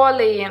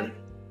Colley.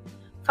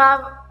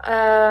 Fab,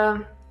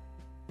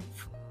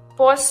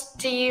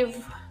 Positive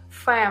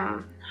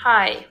Fam.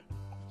 Hi.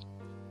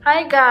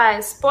 Hi,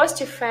 guys.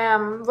 Positive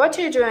Fam. What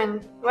are you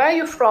doing? Where are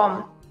you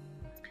from?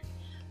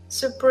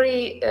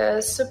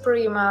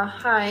 Suprema.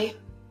 Hi.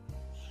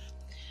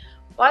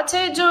 What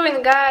are you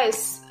doing,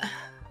 guys?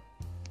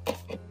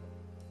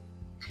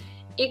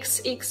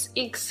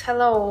 XXX.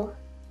 Hello.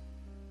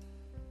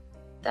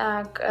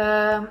 Так.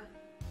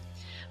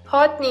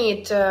 Hot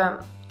Need.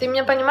 Ты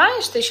меня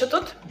понимаешь? Ты еще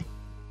тут?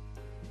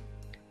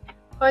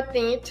 Hot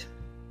Need.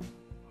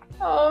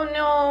 Oh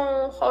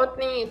no, Hot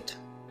Need.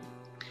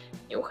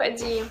 Не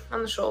уходи,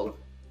 он ушел.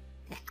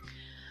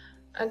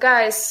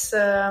 Guys.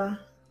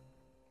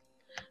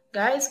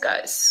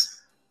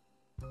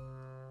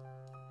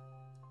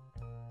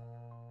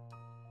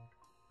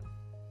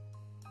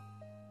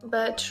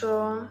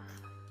 Bedroom.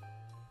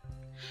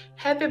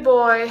 Happy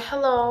boy,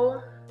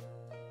 hello.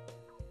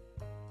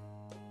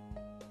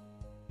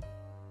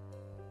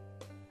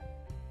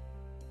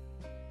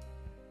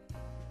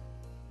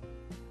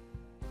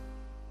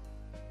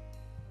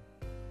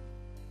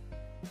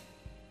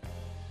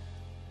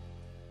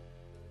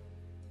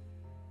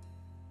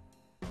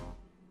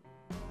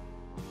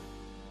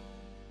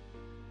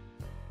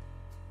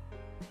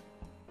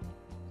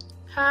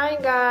 Hi,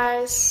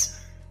 guys.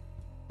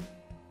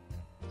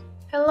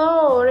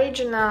 Hello,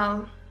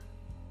 Original.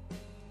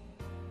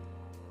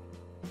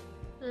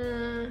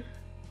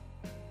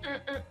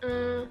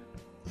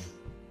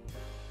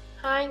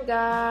 Hi,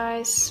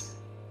 guys.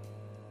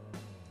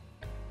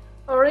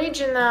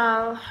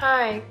 Original,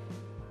 hi.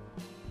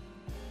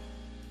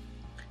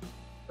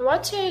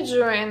 What are you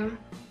doing?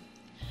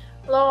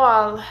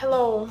 Lowell,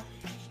 hello.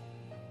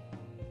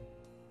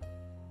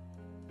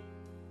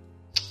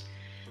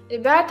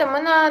 Ребята,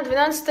 мы на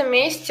 12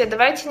 месте.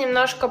 Давайте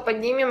немножко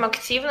поднимем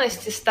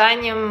активность и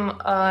станем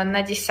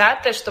на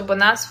 10, чтобы у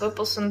нас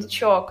выпал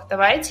сундучок.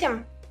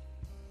 Давайте.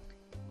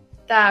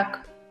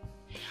 Так.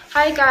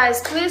 Hi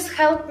guys, please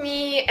help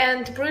me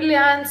and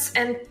brilliance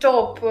and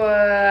top.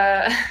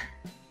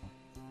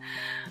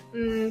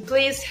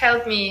 Please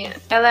help me.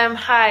 LM,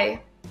 hi.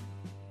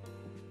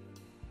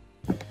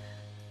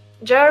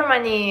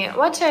 Germany,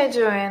 what are you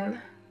doing?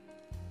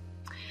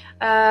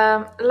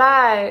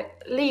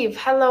 Live,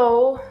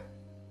 hello.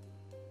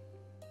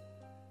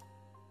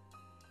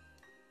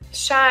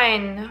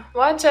 Shine,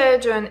 what are you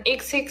doing?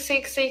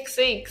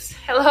 XXXXX,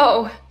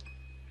 hello.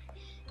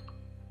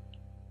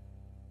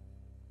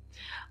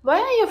 Where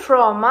are you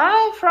from?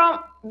 I'm from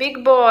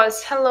Big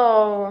Boss,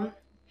 hello.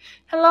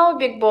 Hello,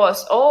 Big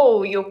Boss.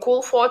 Oh, your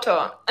cool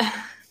photo.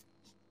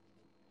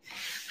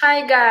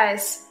 Hi,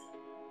 guys.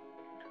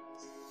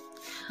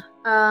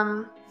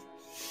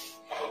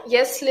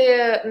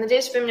 Если,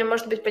 надеюсь, вы меня,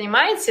 может быть,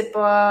 понимаете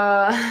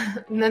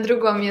на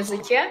другом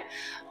языке,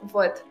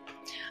 вот.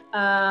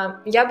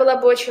 Я была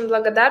бы очень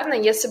благодарна,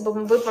 если бы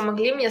вы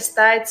помогли мне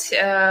стать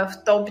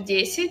в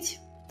топ-10,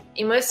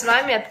 и мы с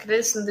вами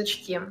открыли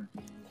сундучки.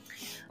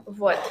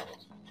 Вот.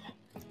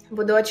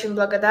 Буду очень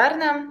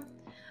благодарна.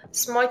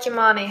 Smoky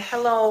Money,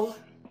 hello.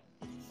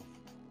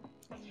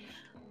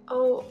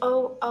 Oh,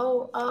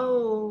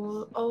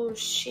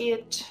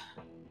 shit.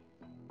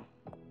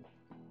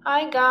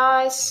 Hi,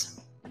 guys.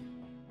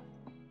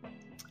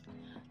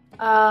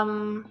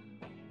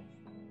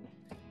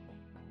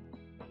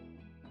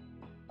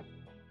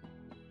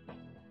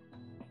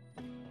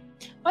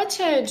 What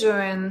are you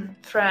doing,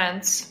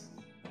 friends?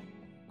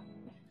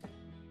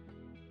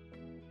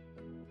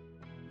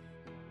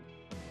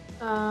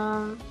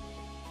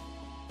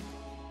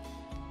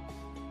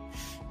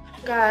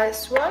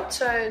 Guys,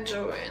 what are you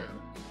doing?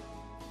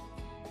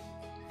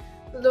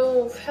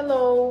 Love,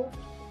 hello.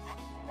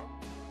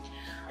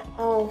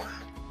 Oh,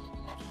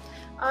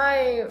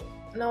 I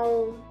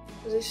know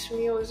this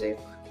music.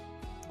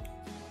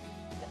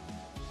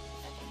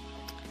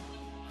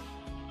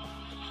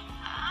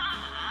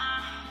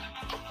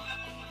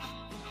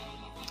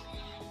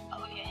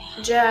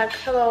 Jack,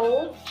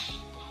 hello.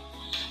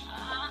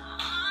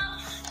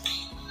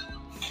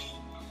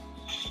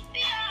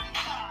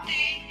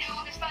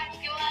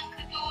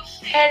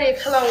 Eric,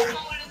 hello.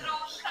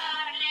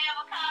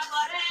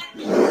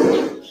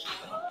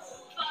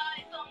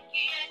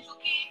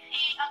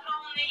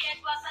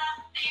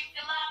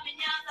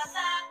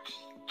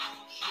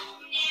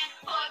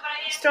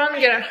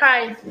 Stronger,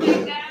 hi.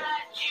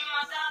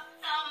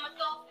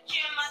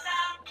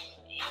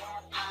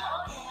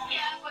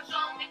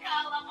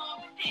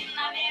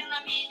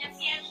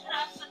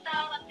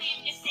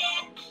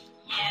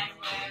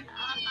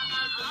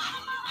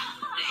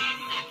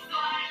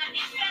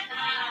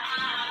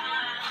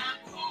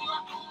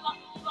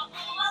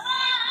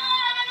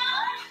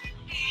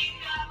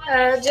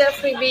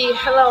 Jeffrey B,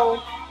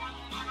 hello.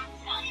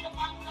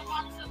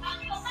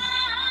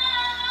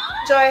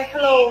 Joy,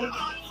 hello.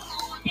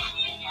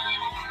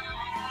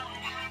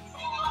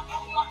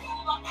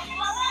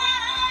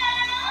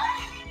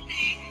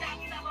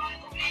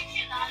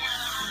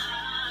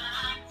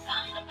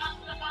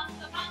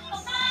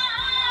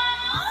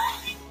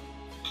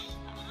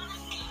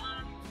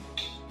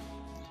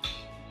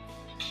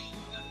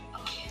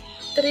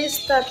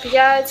 Триста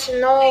пять,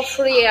 no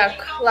freak,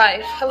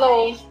 live,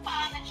 hello.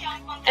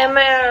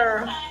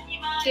 MR,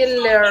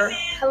 killer,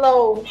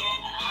 hello.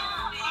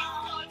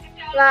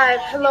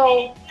 Live,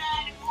 hello.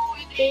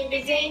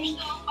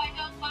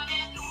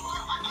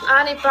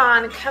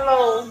 Anipunk,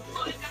 hello.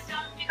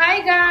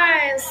 Hi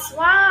guys,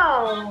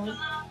 wow.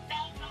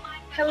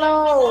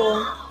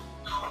 Hello.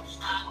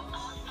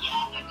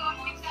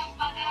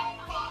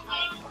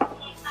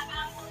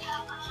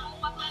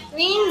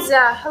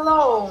 Ninja,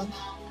 hello.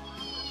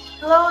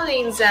 Hello,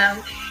 Ninja.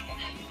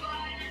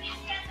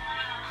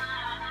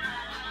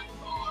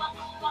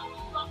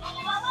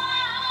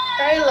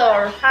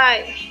 Taylor,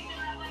 hi.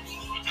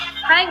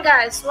 Hi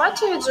guys,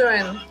 what are you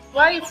doing?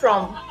 Where are you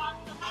from?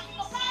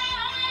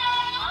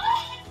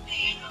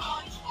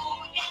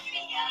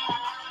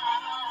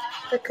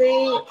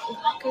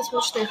 Такий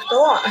смішний.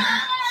 Хто?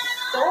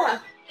 Хто?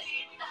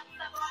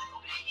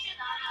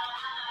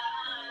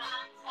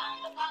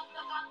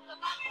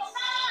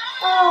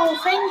 Oh,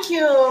 thank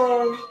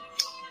you.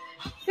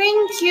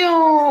 Thank you.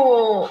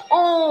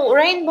 Oh,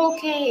 Rainbow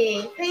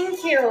Cake.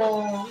 Thank you.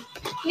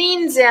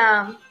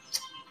 Ninja.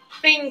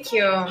 Thank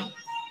you.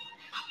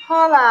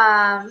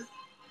 Hola.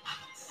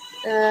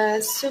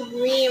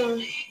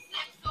 Sublime.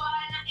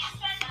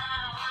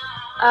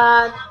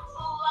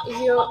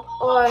 You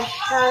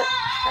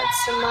had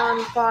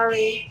some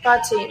party.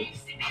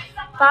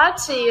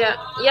 Party.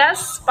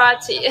 Yes,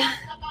 party.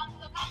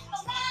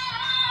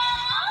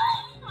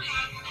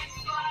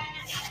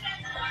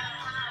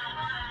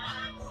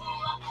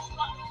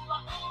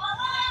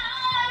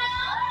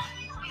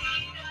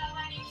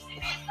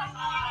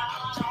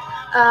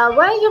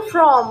 Where are you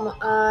from?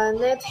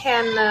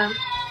 Nathan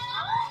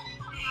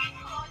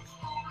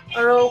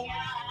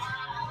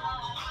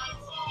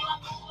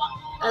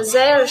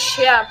Their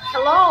shop.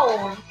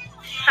 Hello.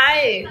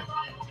 Hi.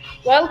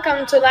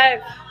 Welcome to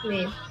live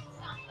me.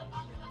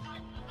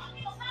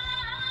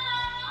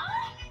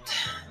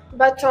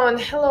 Baton,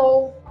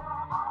 hello.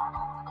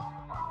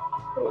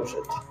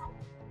 Кружит.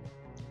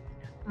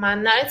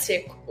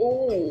 Monatic.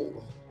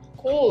 Ooh,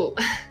 cool.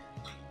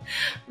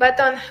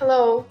 Baton,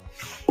 hello.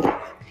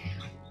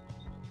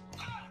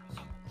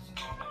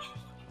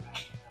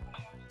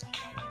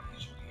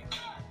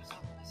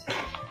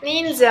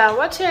 Ninja,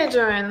 what are you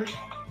doing?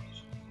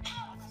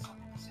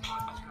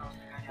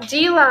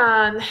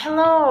 Dylan,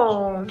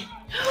 hello.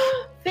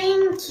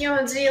 Thank you,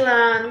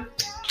 Dylan.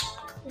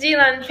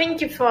 Dylan,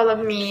 thank you for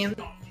following me.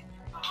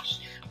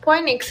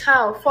 Poinix,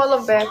 how?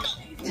 Follow back.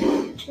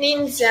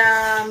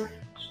 Ninja,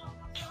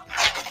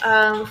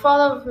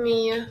 follow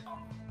me.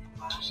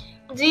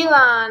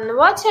 Dylan,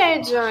 what are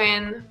you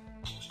doing?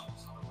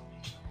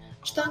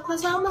 Что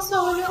глаза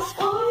мозолью?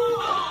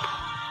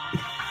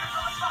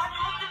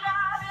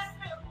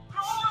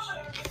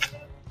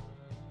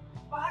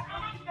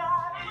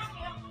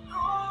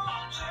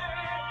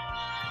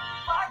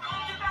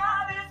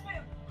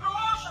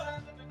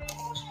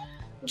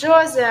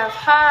 Joseph,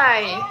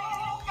 hi.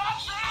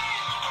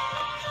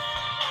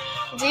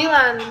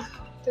 Dylan,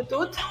 ты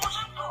тут?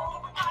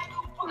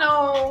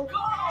 No.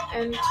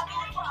 And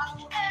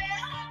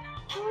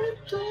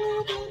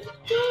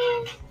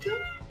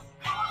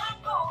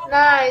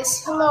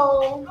nice,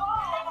 hello.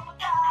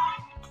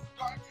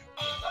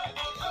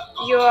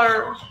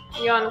 You're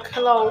young,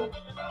 hello.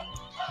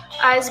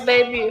 Ice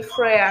baby,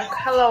 Freya,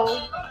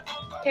 hello.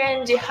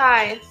 Candy,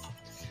 hi.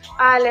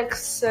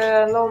 Alex,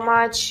 low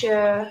much.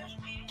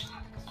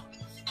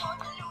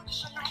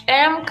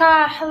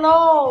 MK,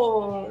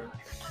 hello.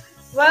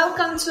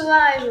 Welcome to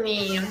live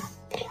me.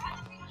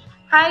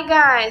 Hi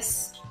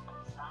guys.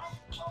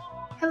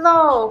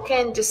 Hello,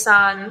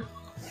 Candy-san.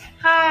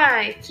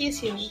 Hi, kiss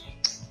him.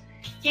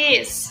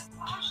 Kiss.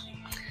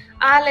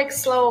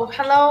 Alex Low,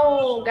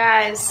 hello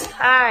guys.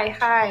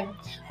 Hi.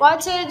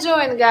 What are you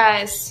doing,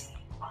 guys?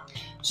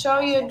 Show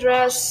your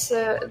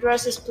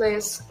dresses,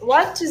 please.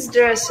 What is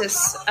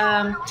dresses?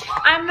 I'm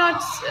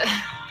not.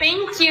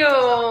 Thank you,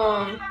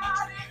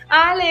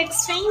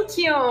 Alex. Thank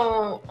you.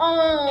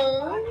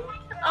 Oh.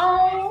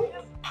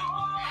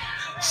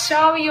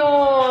 Show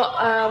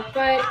your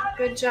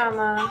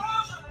pajama.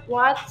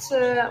 What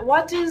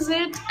is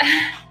it?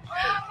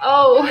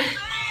 Oh,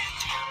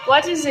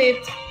 what is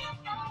it?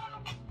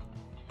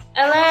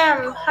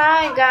 LM,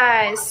 hi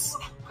guys.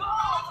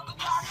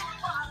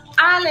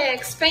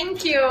 Alex,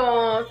 thank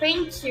you.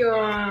 Thank you,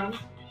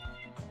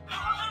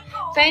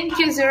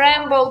 the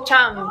Rainbow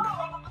Champ.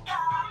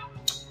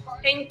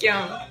 Thank you.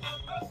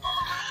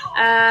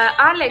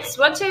 Alex,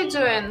 what are you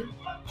doing?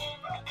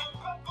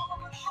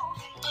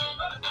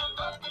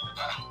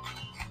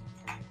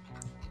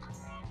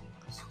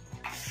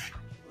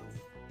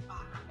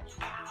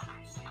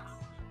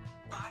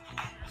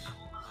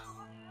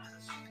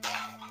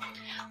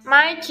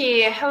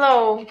 Mikey,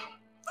 hello.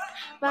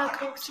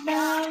 Welcome to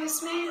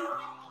Livestream.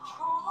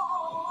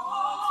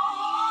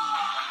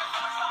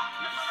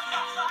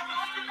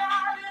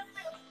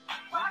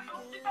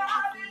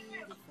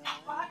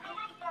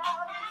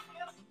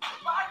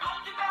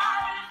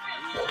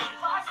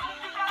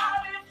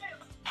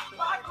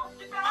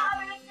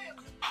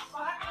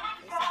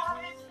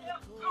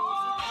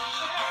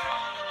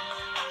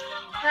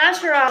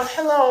 Natural,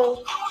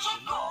 hello.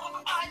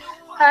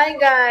 Hi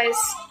guys.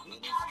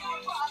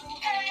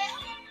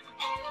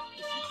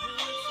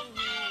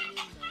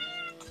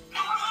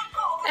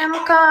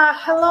 MK,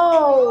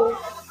 hello.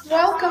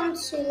 Welcome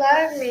to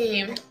Live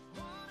Me.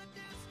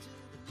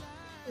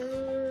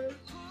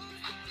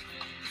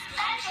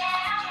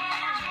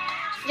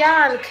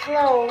 Yang,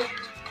 hello.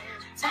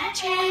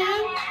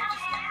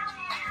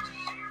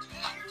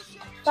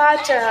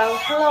 Patel,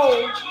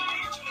 hello.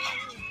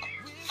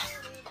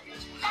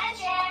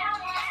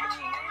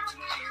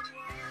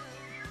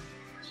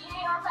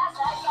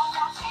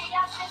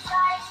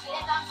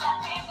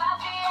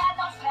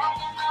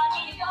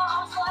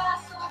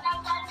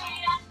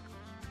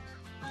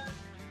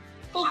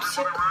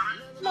 Пупсик,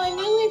 мой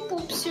милый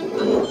пупсик.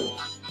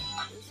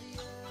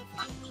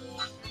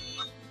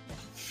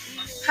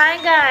 Hi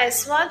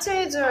guys, what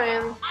are you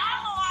doing?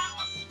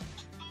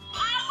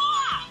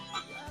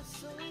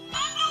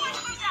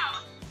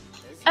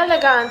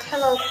 Elegant,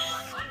 hello.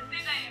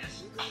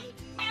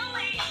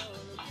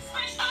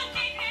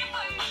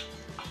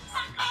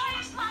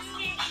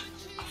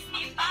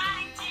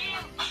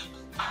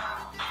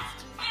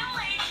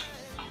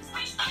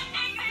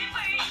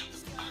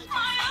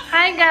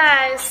 Hi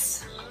guys.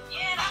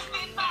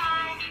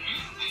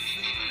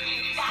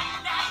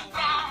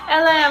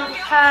 LM,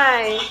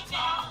 hi.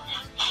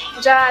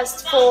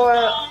 Just for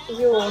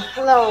you.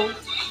 Hello.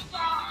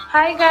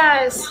 Hi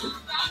guys.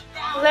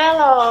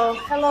 Lelo,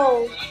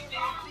 hello.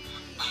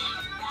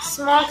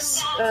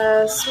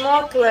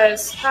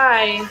 Smokeless,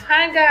 hi.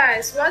 Hi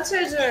guys, what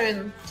are you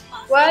doing?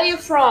 Where are you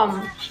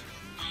from?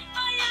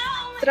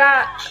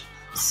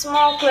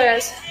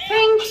 Smokeless,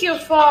 thank you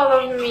for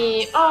following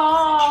me.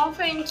 Oh,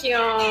 thank you.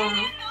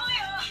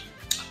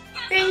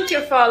 Thank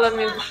you for following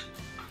me.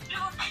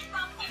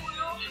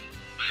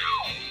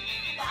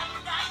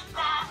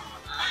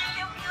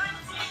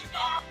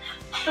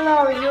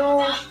 Hello,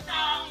 you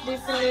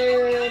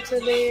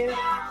definitely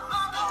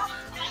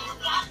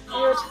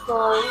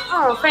beautiful.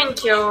 Oh,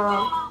 thank you.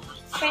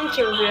 Thank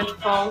you,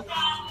 beautiful.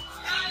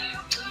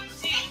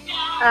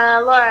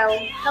 Loyal,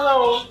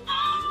 hello.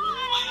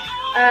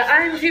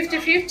 I'm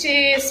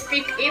 50-50,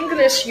 speak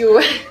English,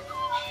 you.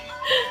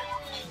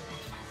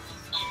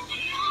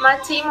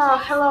 Matimo,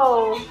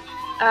 hello.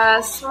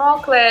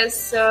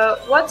 Smokeless,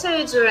 what are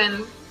you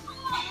doing?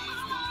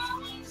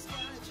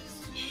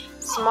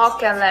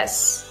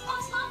 Smokeless.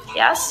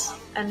 Yes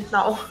and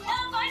no.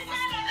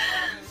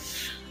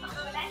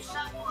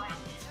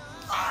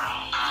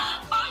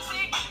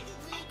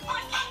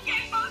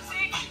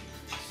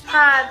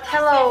 Hat,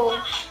 hello.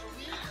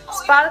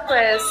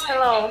 Sparkless,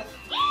 hello.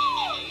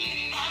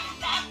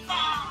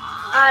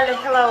 Ali,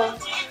 hello.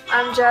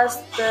 I'm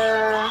just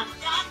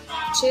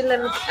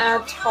chilling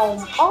at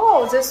home.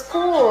 Oh, that's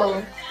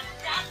cool.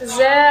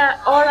 The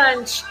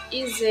orange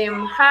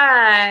ism.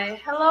 Hi,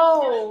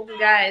 hello,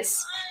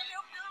 guys.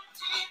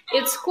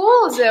 It's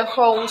cool, the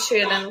home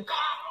chilling.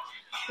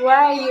 Where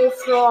are you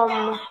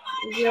from?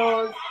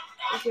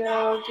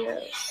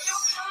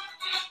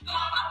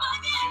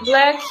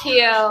 Black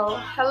Hill.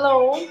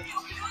 Hello.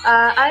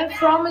 I'm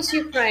from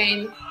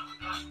Ukraine.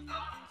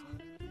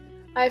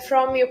 I'm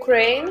from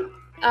Ukraine.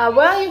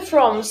 Where are you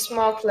from,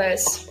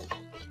 Smokeless?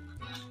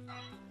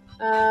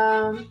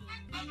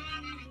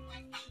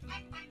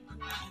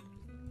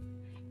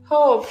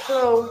 Hope,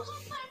 hello.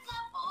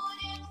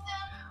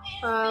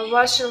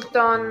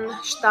 Washington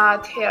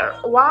State here.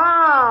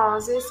 Wow,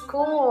 this is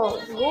cool.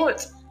 Good.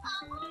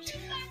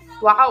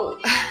 Wow.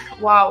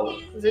 Wow.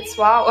 That's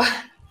wow.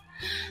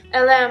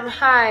 LM,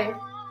 hi.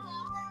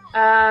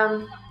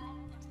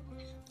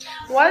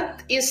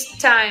 What is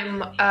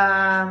time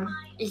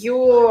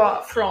you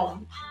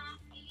from?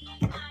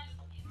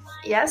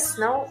 Yes,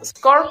 no?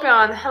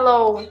 Scorpion,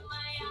 hello.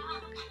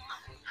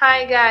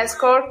 Hi guys,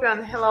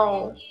 Scorpion,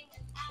 hello.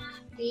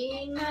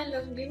 Be my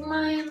love, be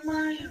my,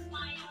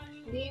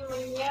 be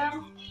my, yeah.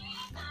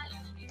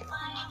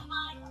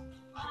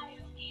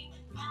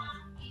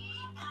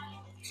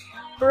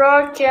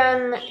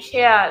 Broken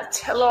Heart,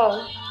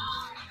 hello.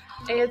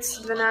 It's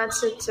 12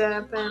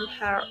 PM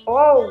here.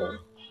 Oh,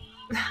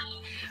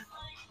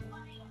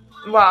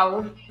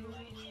 wow.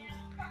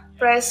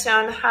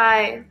 Pression,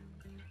 hi.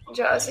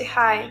 Josie,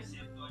 hi.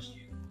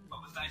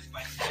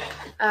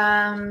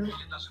 Um,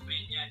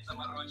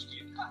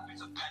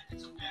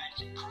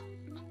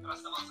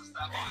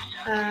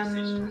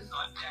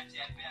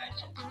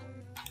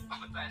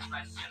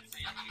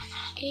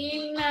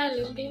 Имя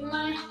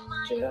любимое.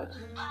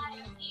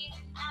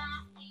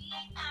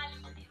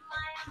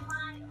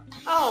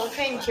 Oh,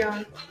 thank you.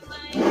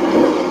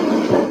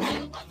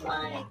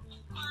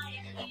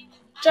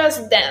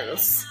 Just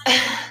dance.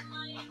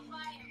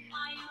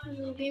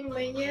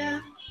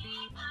 Любимая.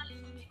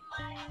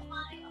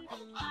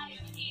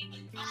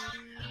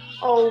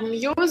 Oh,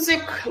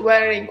 music,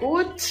 very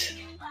good.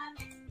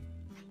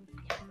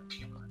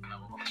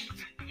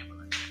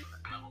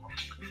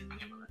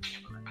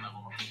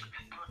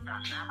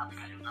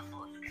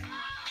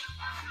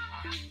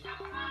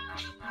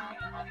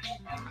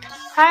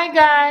 Hi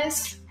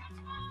guys.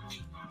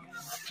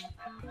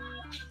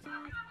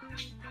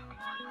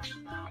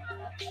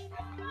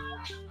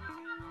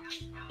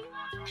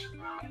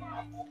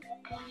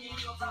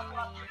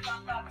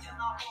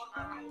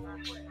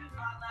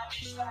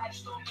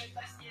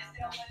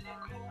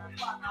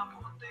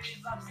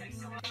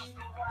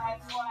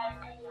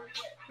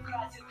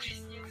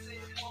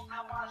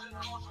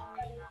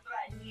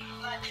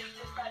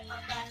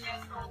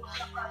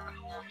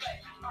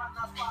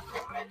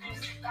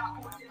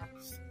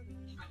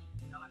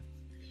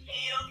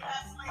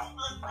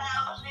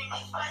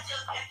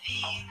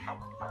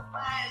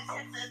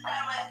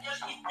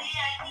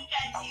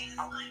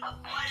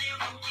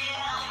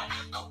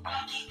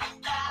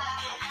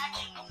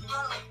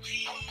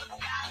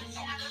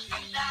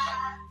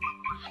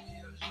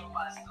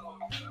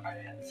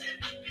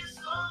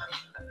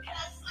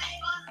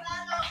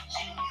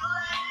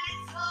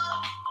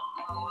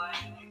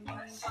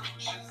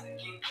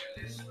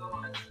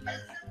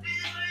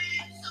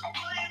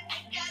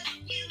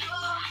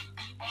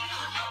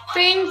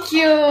 Thank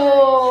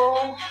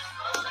you.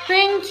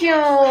 Thank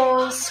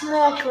you,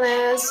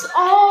 Smokeless.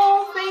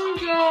 Oh,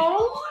 thank you.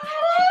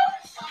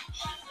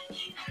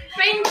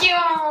 Thank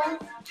you.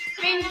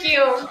 Thank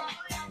you.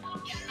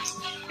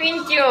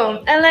 Thank you.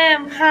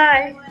 LM,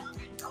 hi.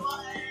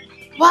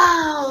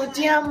 Wow,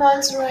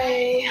 Diamond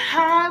Ray.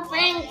 Hi,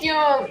 thank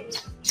you.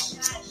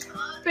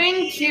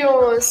 Thank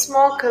you,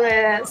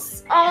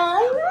 Smokeless.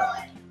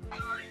 Oh,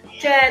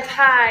 Ted,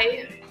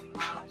 hi.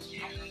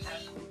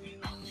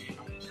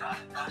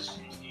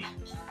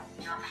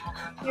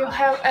 You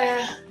have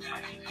a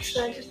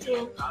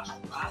 22.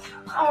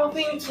 Oh,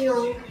 thank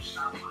you.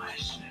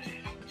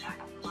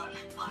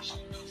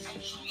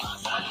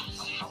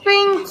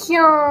 Thank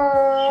you.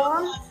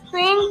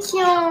 Thank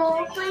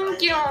you.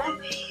 Thank you.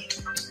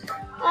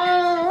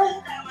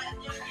 Oh,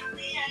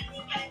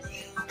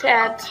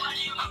 Ted.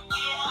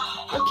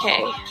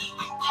 Okay.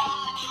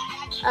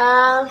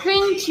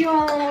 Thank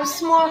you,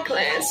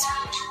 Smokeless.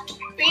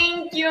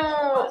 Thank you.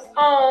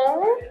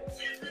 Oh.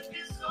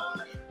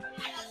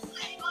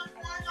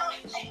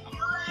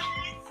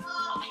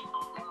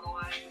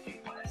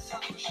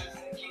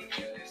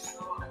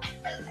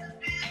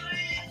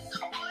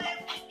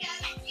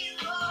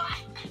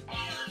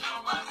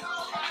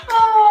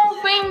 Oh,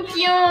 thank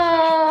you.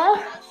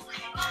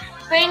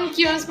 Thank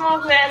you,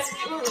 Smokeless.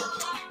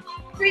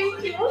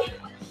 Thank you.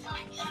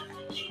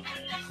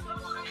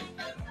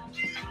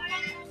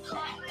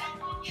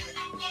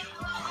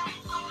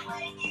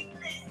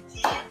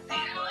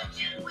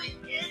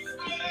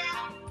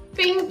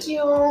 Thank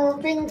you.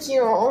 Thank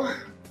you.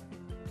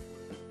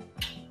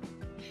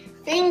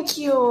 Thank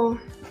you.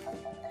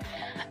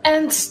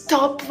 And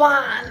stop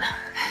one.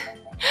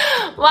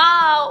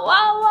 Вау,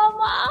 вау, вау,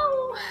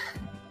 вау.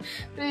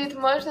 Привіт,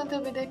 можна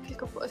тобі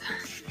декілька фото?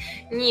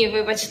 Ні,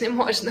 вибач, не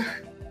можна.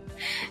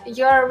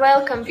 You're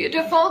welcome,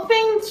 beautiful.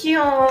 Thank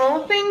you.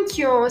 Thank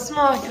you,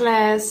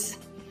 Smokeless.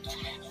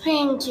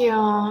 Thank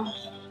you.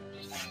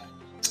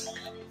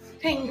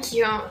 Thank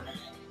you.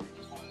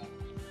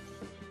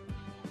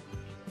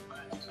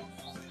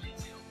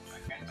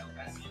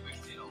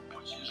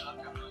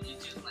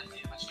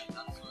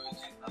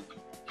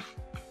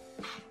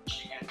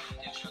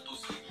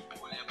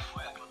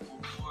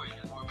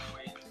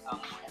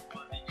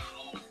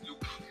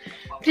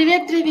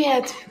 Привет,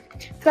 привет.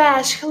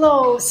 Flash,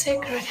 hello.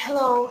 Secret,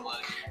 hello.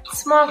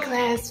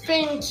 Smokeless,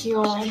 thank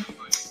you.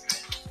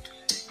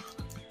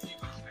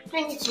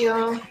 Thank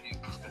you.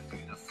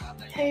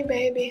 Hey,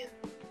 baby.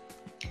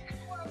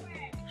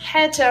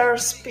 Hatter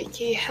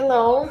Speaky,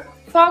 hello.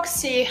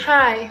 Foxy,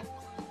 hi.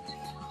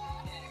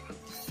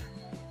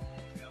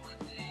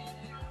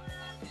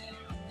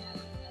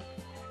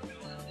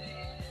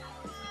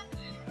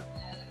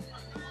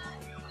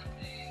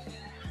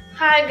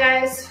 Hi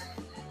guys.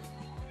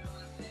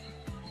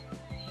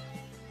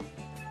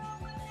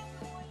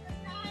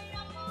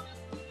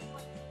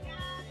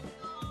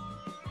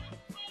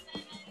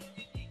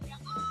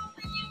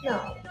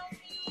 No.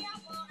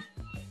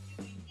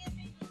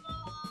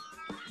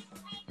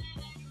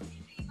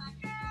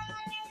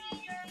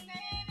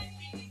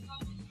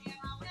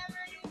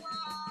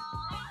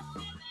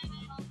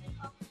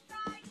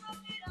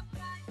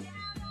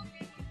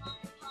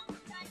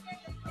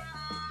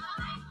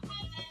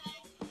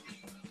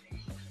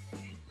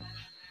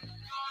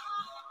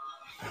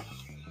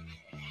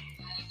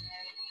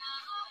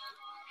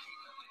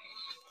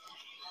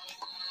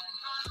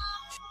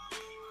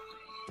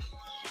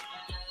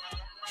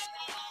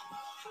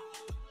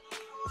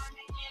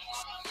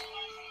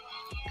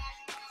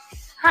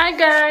 Hi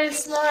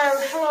guys, Noel,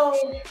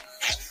 hello.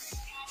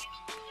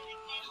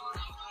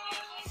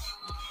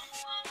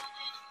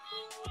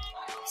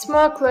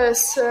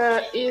 Smokeless,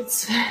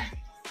 it's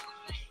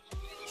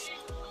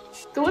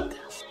тут.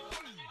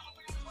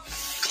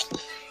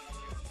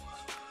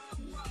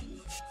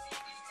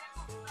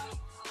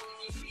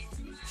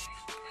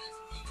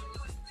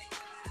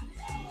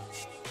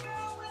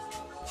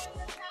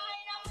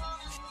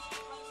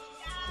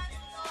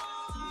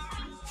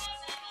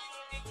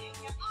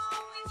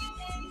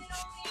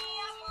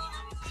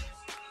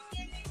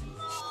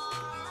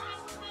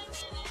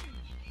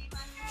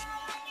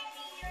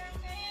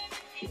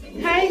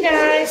 Hi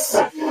guys.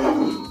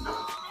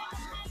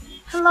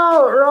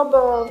 Hello,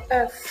 Robo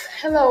F.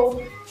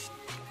 Hello.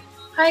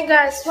 Hi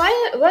guys.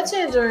 What are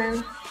you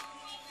doing?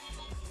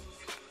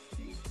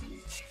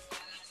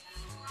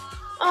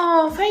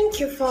 Oh, thank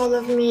you for all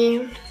of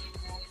me.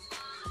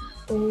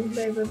 Oh,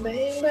 baby,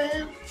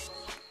 baby.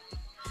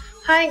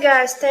 Hi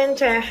guys,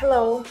 Tente.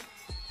 Hello.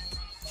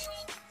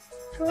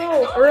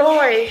 Hello,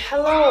 Roy.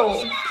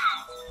 Hello.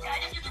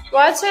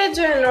 What are you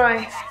doing,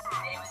 Roy?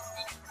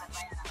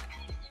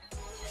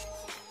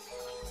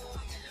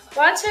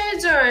 What are you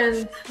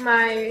doing,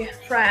 my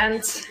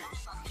friends?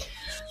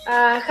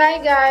 Hi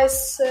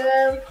guys,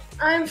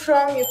 I'm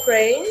from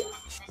Ukraine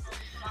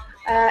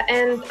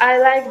and I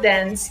like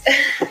dance.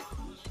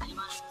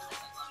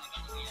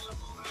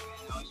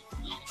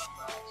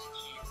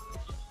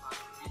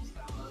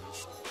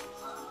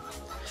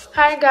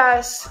 Hi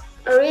guys,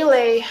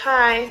 really,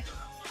 hi.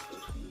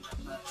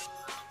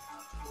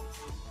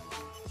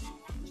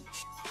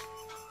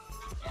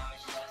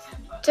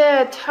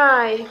 Ted,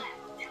 hi.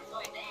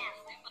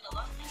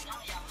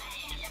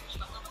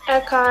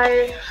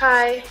 Ekai,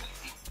 hi.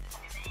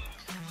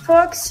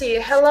 Foxy,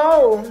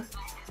 hello.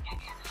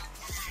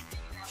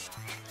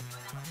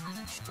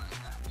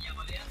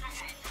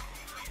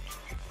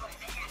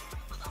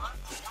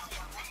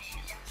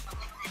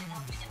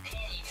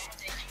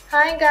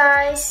 Hi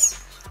guys,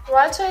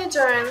 what are you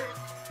doing?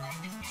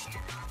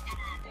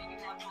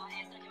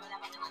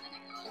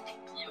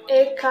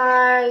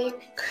 Ekai,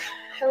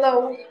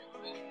 hello.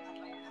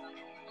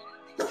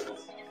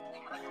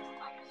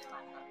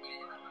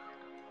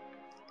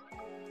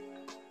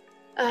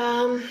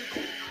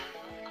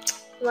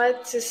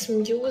 Let this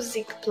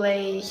music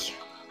play.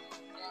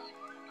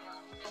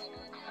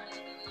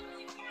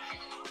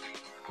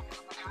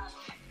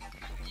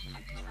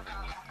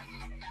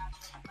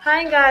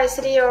 Hi guys,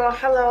 Rio,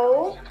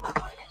 hello.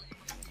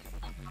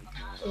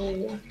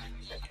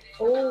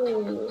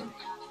 Oh.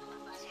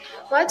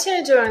 What are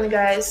you doing,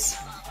 guys?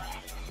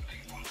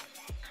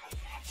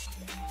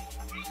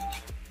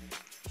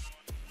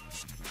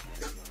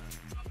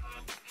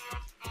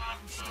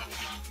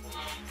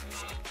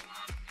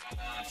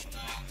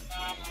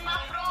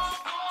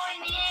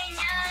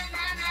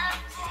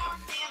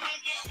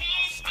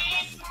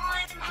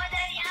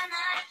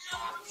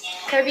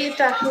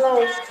 Kavita,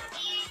 hello.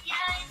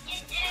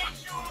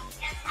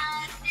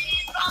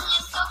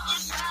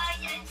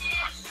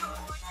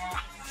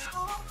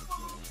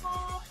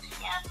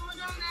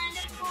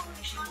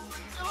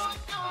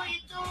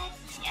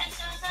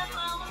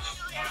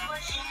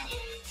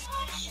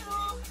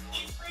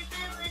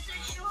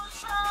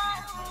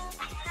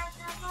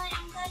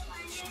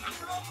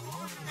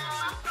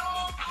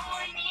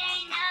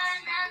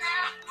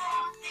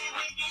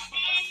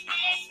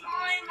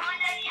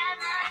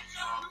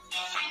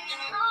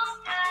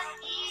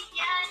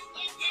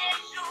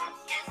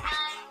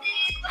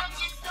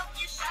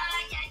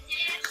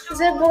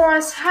 The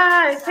boss,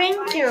 hi,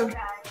 thank you.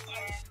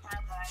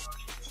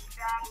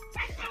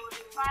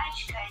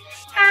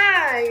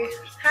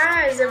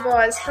 Hi, the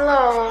boss,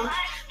 hello.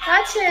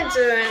 What are you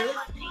doing?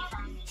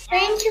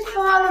 Thank you for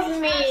all of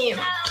me.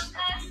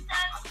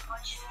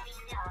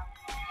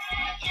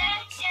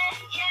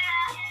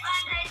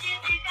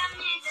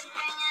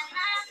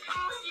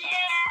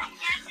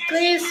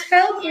 Please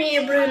help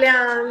me,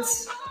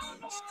 brilliance.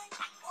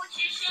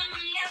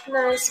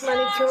 Nice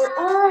manicure.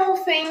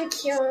 Oh,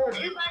 thank you.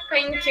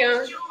 Thank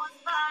you.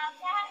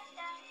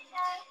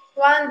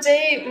 One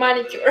day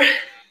manicure.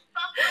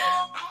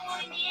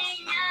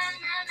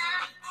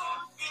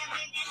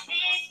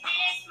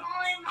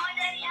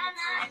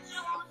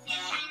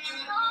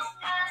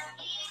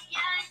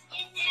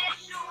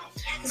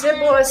 The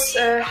boss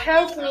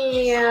helped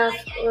me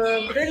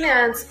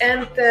brilliant,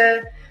 and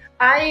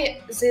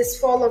I this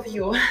follow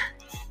you.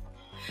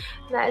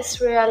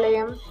 Nice,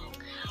 really.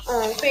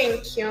 Oh,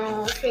 thank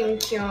you,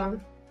 thank you,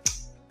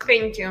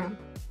 thank you.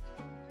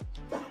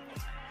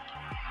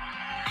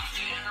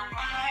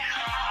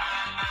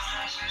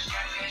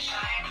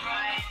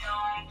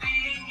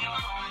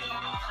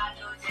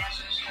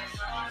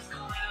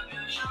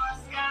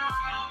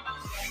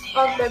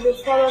 Oh, baby,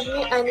 follow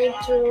me. I need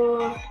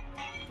to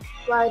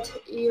write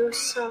you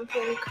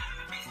something.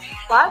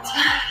 What?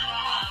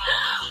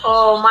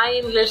 Oh, my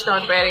English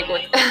not very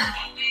good.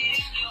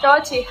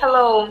 Toti,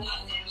 hello.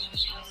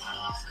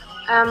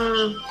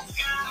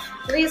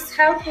 Please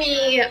help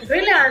me.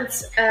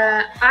 Brilliant.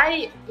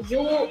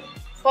 You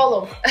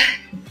follow.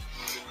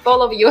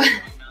 Follow you.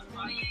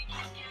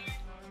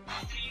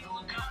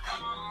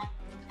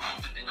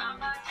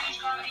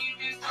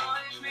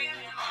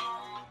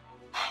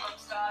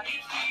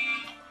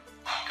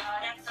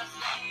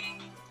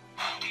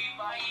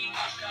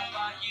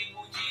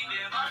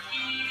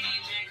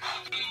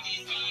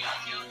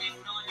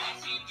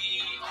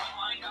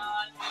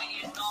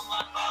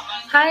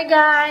 Hi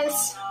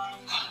guys!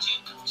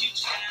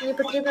 Мені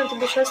потрібно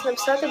тобі щось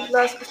написати, будь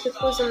ласка,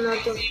 слідкуй за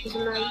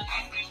мною.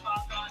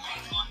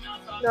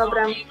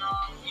 Добре.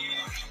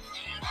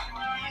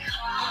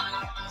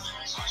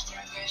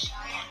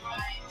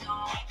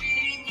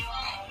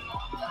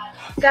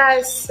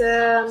 Guys,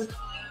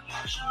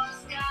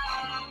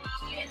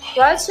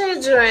 what are you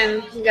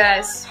doing,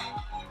 guys?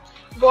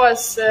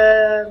 Бос,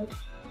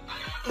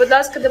 будь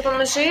ласка,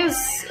 допоможи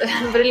з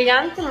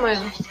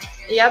брильянтами,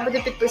 і я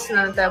буду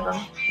підписана на тебе.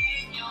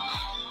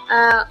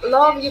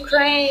 Love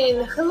Ukraine.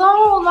 Hello,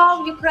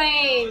 love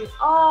Ukraine.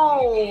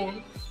 Oh,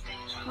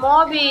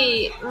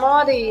 Modi,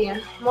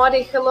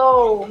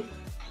 hello.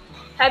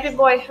 Happy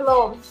boy, hello.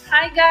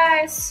 Hi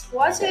guys,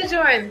 what are you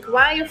doing?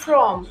 Where are you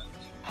from?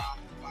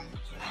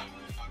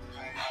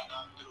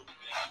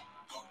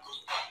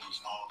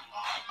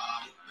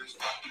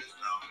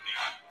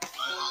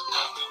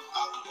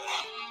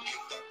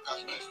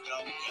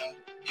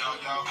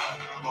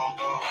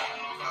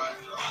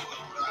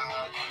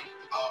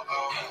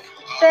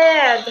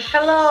 Ted,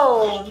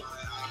 hello.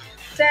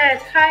 Ted,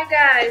 hi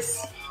guys.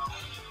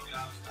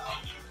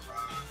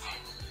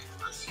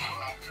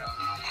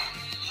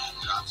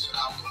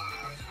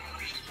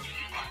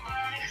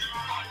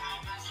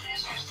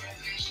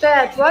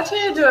 Ted, what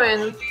are you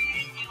doing?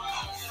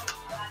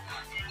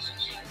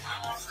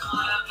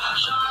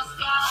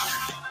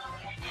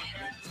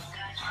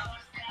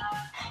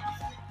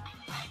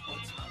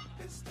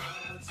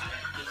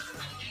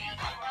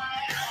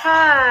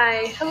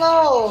 Hi,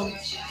 hello.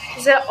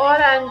 The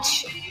orange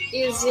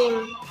is in.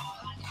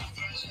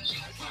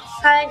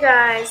 Hi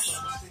guys.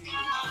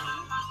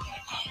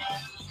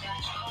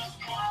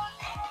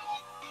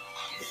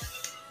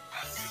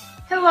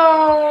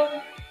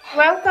 Hello.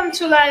 Welcome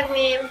to Live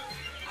Me.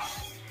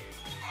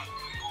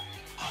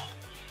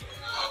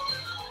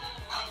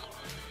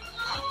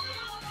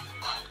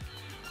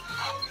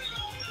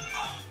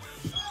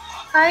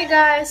 Hi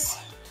guys.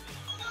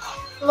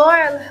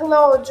 Loyal,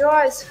 hello.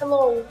 Joyce,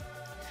 hello.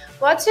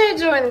 What are you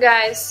doing,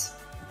 guys?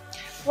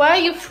 Where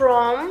are you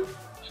from?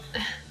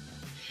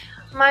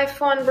 My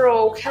phone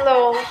broke.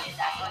 Hello.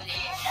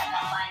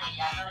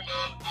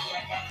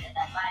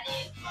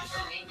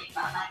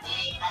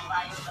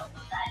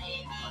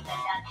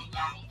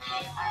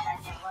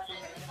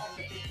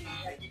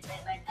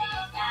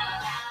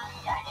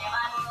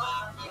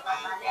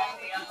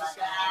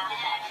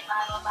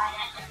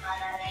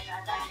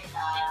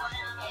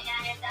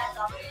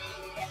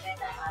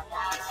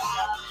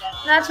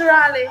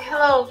 Naturally,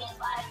 hello.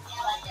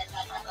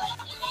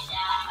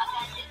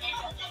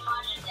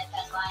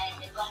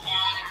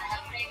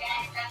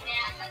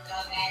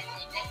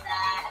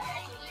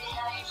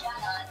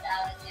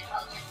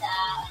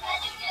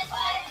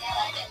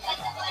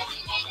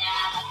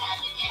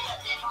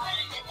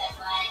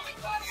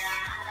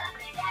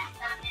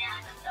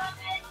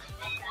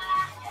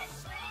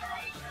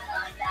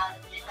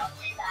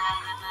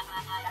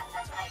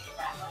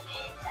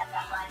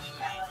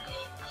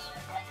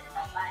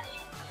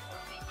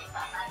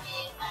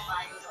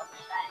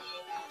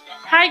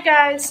 Hi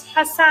guys,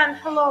 Hassan,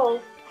 hello.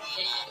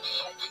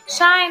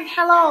 Shine,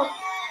 hello.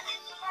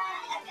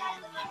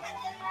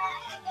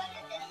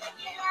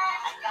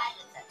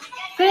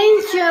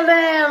 Thank you,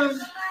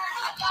 them.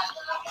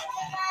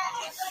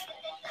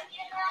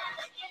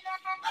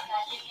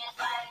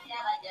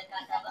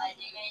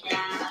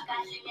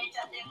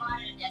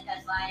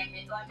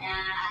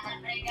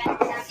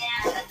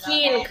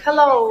 King,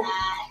 hello.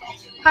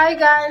 Hi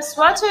guys,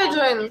 what are you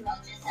doing?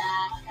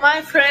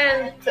 My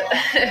friend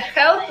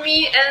help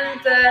me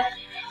and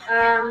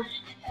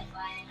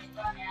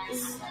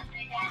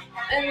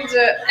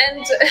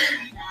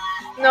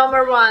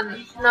number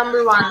one.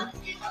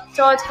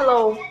 Todd,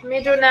 hello.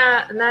 Miduna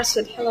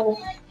Nasid, hello.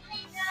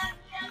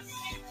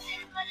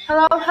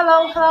 Hello,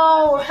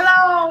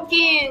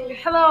 King,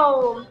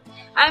 hello.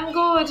 I'm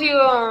good,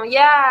 you.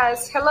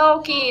 Yes,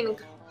 hello, King.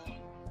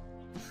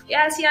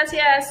 Yes.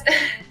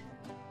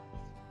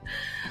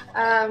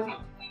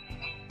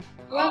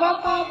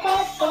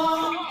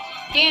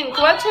 King,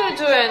 what are you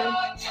doing?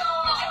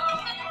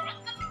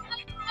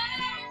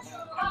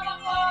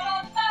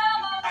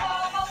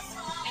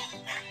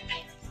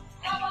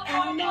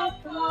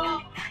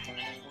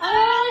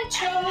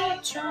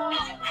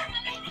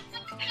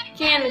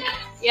 King,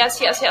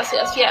 yes.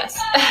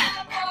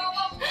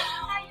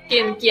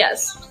 King, yes.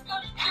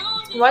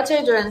 What are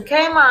you doing?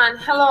 Cayman,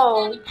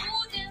 hello.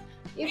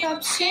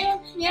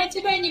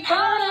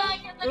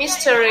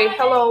 Mystery,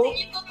 hello.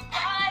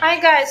 Hi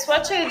guys,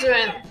 what are you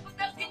doing?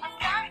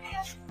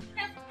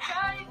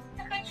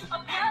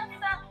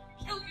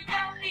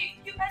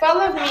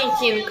 Follow me,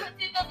 King.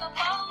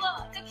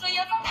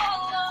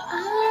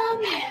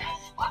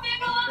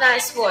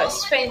 Nice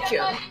voice, thank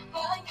you.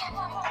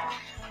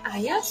 А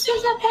я все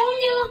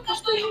запомнила,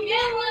 что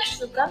любила,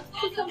 что как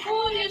ты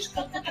забудешь,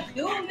 как ты так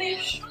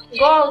любишь.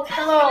 Gold,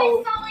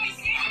 hello.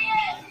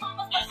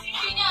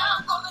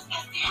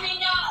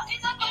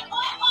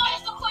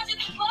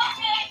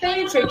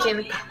 Thank you,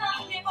 King.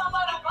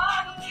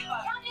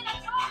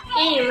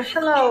 Im,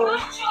 hello.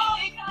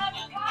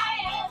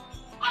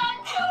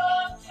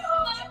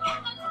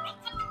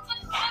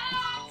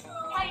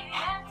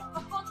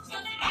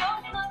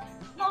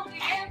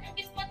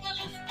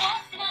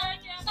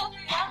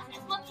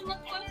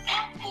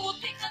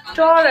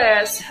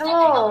 Torres,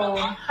 hello.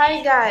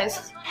 Hi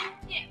guys.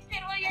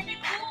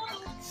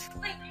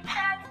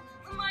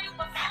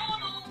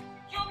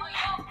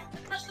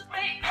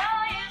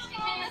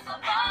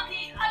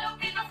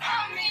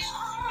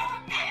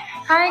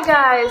 Hi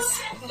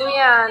guys.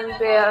 Duyan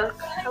Berg,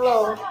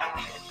 hello.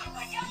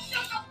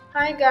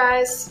 Hi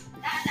guys.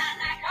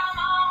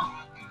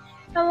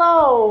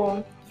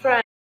 Hello,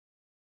 friend.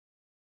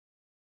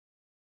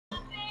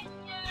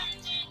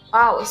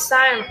 Wow,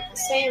 same,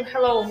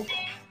 hello.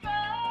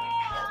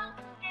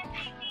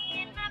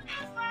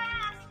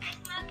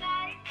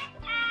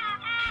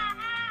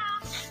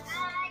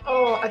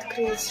 О,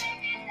 открыть.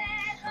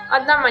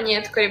 Одна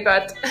монетка,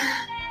 ребят.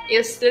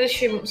 И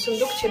следующий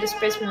сундук через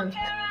 5 минут.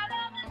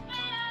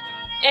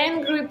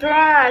 Angry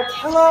Brad,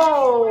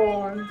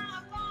 hello.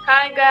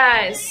 Hi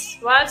guys,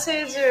 what are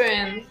you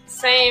doing?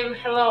 Same,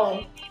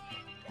 hello.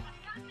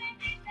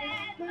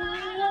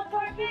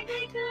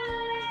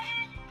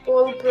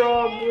 Paul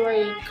Pro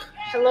Break,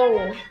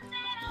 hello.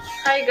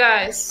 Hi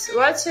guys,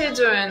 what are you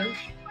doing?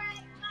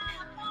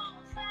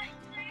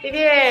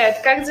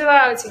 Привет, как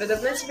дела у тебя?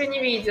 Давно тебя не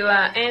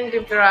видела.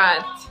 Angry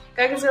Brad,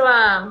 как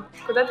дела?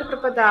 Куда ты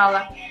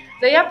пропадала?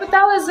 Да я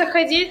пыталась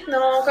заходить,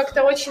 но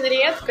как-то очень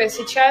редко.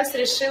 Сейчас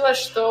решила,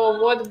 что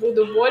вот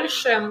буду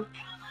больше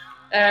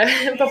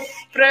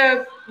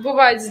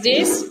бывать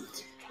здесь.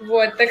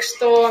 Вот, так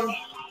что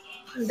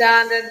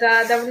да,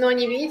 давно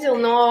не видел,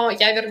 но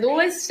я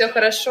вернулась, все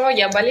хорошо,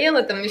 я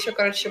болела, там еще,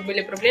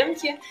 были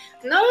проблемки.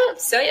 Но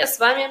все, я с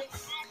вами.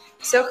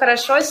 Все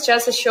хорошо,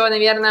 сейчас еще,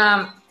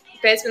 наверное,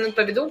 5 минут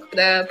поведу,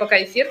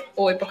 пока эфир,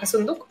 пока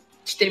сундук,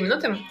 4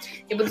 минуты,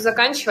 и буду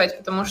заканчивать,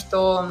 потому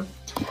что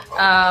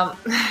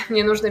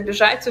мне нужно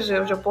бежать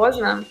уже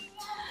поздно.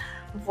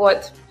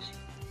 Вот.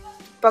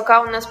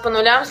 Пока у нас по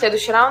нулям,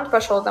 следующий раунд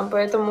пошел там,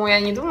 поэтому я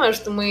не думаю,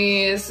 что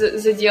мы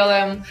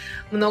заделаем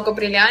много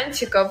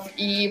бриллиантиков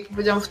и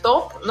попадем в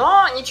топ,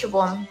 но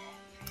ничего.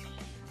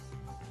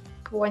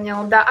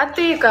 Понял, да. А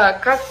ты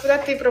как? Куда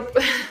ты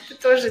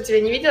тоже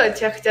тебя не видела?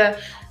 Тебя хотя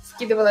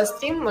скидывала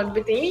стрим, может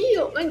быть, ты не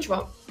видел, но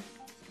ничего.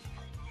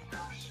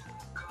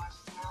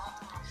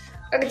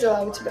 Как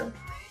дела у тебя?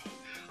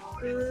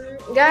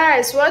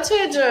 Guys, what are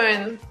you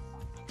doing?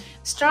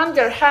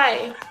 Stronger,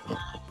 hi.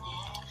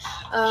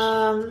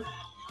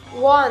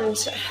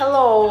 Want,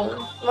 hello.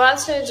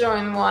 What are you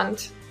doing,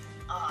 Want?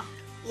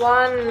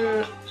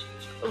 One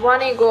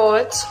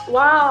got.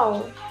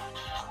 Wow.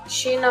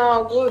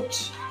 Sheena good.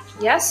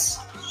 Yes?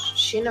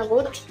 Sheena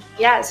good?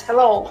 Yes,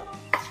 hello.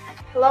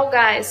 Hello,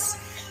 guys.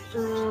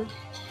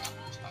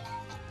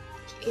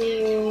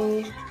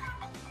 И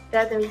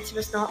приятно видеть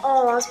тебя снова.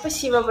 О,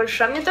 спасибо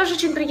большое. Мне тоже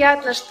очень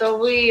приятно, что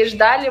вы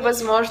ждали,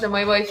 возможно,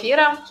 моего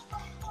эфира.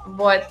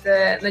 Вот,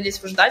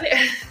 надеюсь, вы ждали.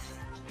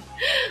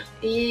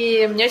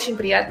 И мне очень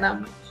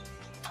приятно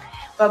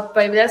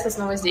появляться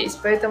снова здесь.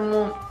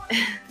 Поэтому,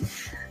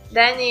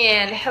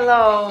 Даниэль,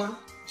 hello.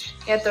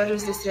 Я тоже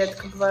здесь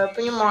редко бываю,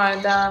 понимаю,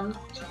 да.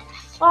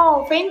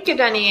 Oh, thank you,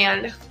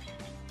 Даниэль.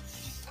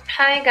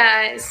 Hi,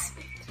 guys.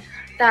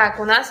 Так,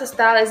 у нас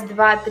осталось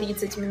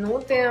 2:30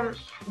 минуты,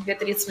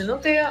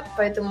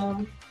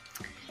 поэтому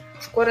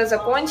скоро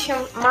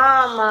закончим.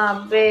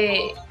 Мама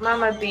B,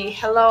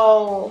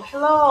 hello.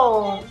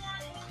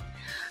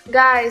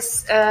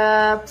 Guys,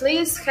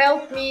 please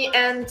help me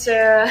and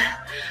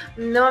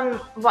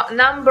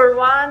number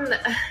one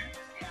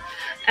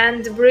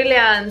and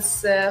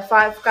brilliance,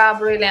 5K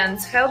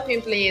brilliance. Help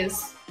me,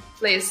 please.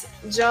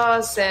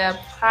 Joseph,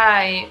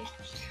 hi,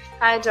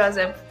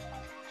 Joseph.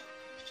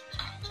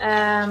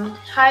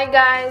 Hi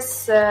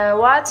guys,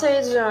 what are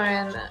you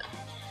doing?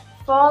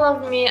 Follow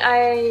me,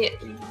 I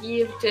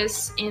give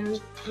this in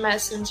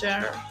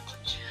Messenger.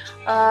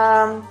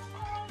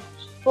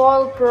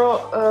 Paul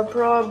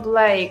Pro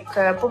Blake.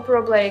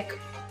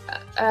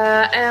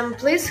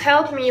 Please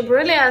help me,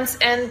 Brilliance,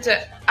 and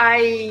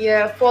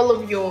I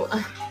follow you.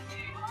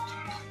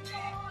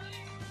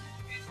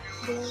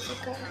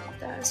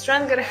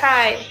 Stronger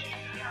High.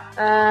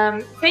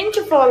 Thank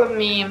you, follow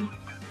me.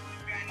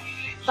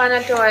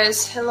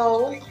 Panatoys,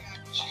 hello.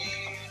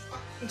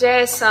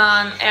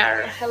 Jason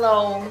R,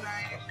 hello.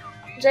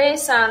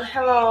 Jason,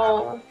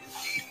 hello.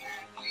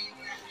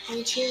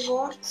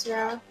 Ничего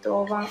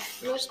святого.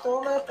 Ну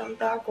что в этом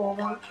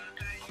такого?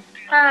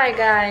 Hi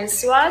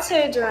guys, what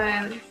are you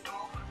doing?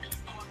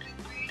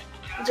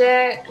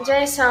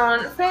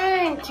 Jason,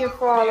 thank you for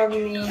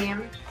following me.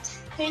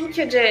 Thank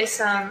you,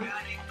 Jason.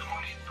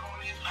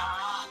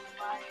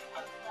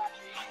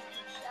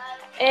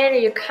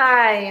 Eric,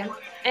 hi.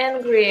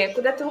 Angry,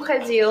 куда ты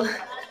уходил?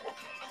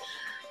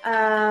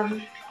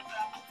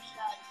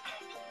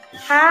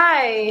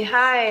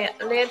 Hi,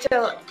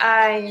 little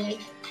I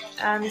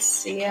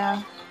Ansia.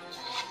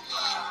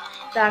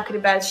 Так,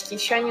 ребяточки,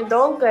 еще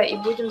недолго и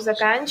будем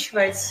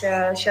заканчивать.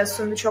 Сейчас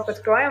сундучок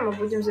откроем и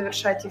будем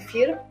завершать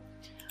эфир.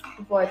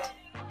 Вот.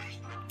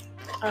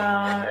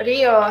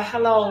 Рио,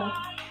 hello.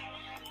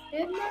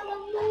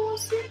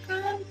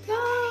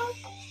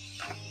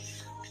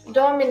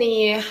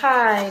 Domini,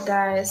 hi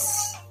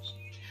guys.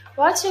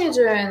 What are you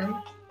doing?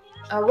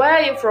 Where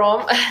are you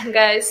from,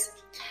 guys?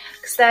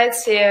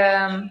 Кстати,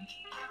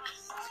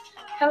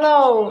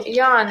 hello,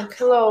 Young,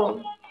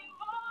 hello.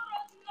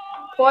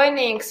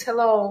 Poinix,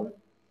 hello.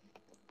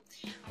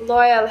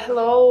 Loyal,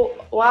 hello.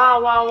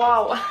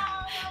 Wow.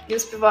 Не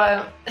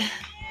успеваю.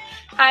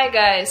 Hi,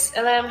 guys.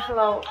 LM,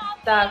 hello.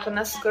 Так, у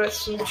нас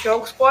откроется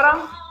сундучок скоро.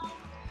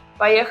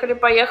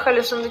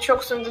 Поехали.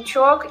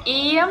 Сундучок.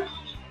 И...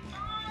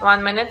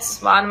 1 minute.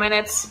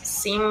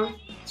 7,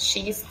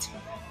 6,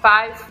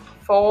 5,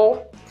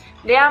 4.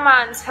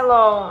 Diamonds,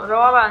 hello.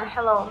 Rowan,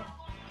 hello.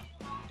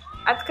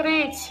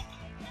 Открыть.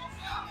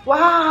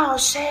 Wow,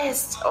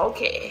 6.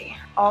 Okay.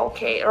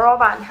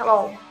 Rowan,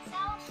 hello.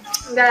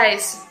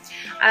 Guys,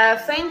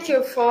 thank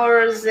you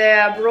for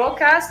the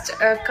broadcast.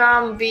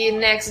 Come be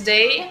next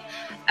day.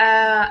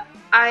 I'll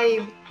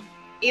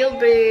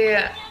be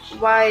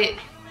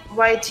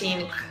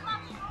waiting.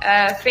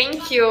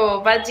 Thank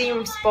you,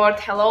 Vadim Sport,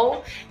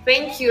 hello.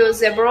 Thank you,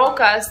 the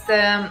broadcast.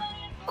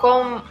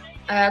 Come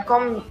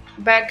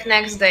back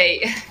next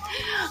day.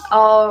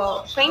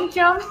 Thank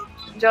you,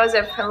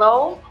 Joseph,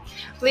 hello.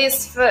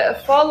 Please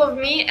follow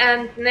me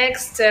and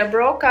next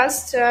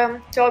broadcast.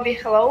 Toby,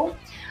 hello.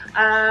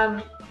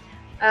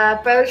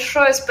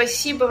 Большое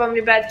спасибо вам,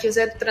 ребятки,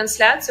 за эту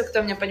трансляцию,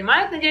 кто меня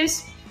понимает,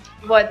 надеюсь.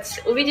 Вот,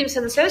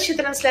 увидимся на следующей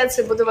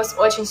трансляции, буду вас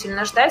очень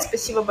сильно ждать.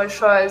 Спасибо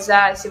большое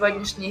за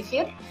сегодняшний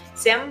эфир.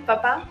 Всем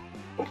па-па!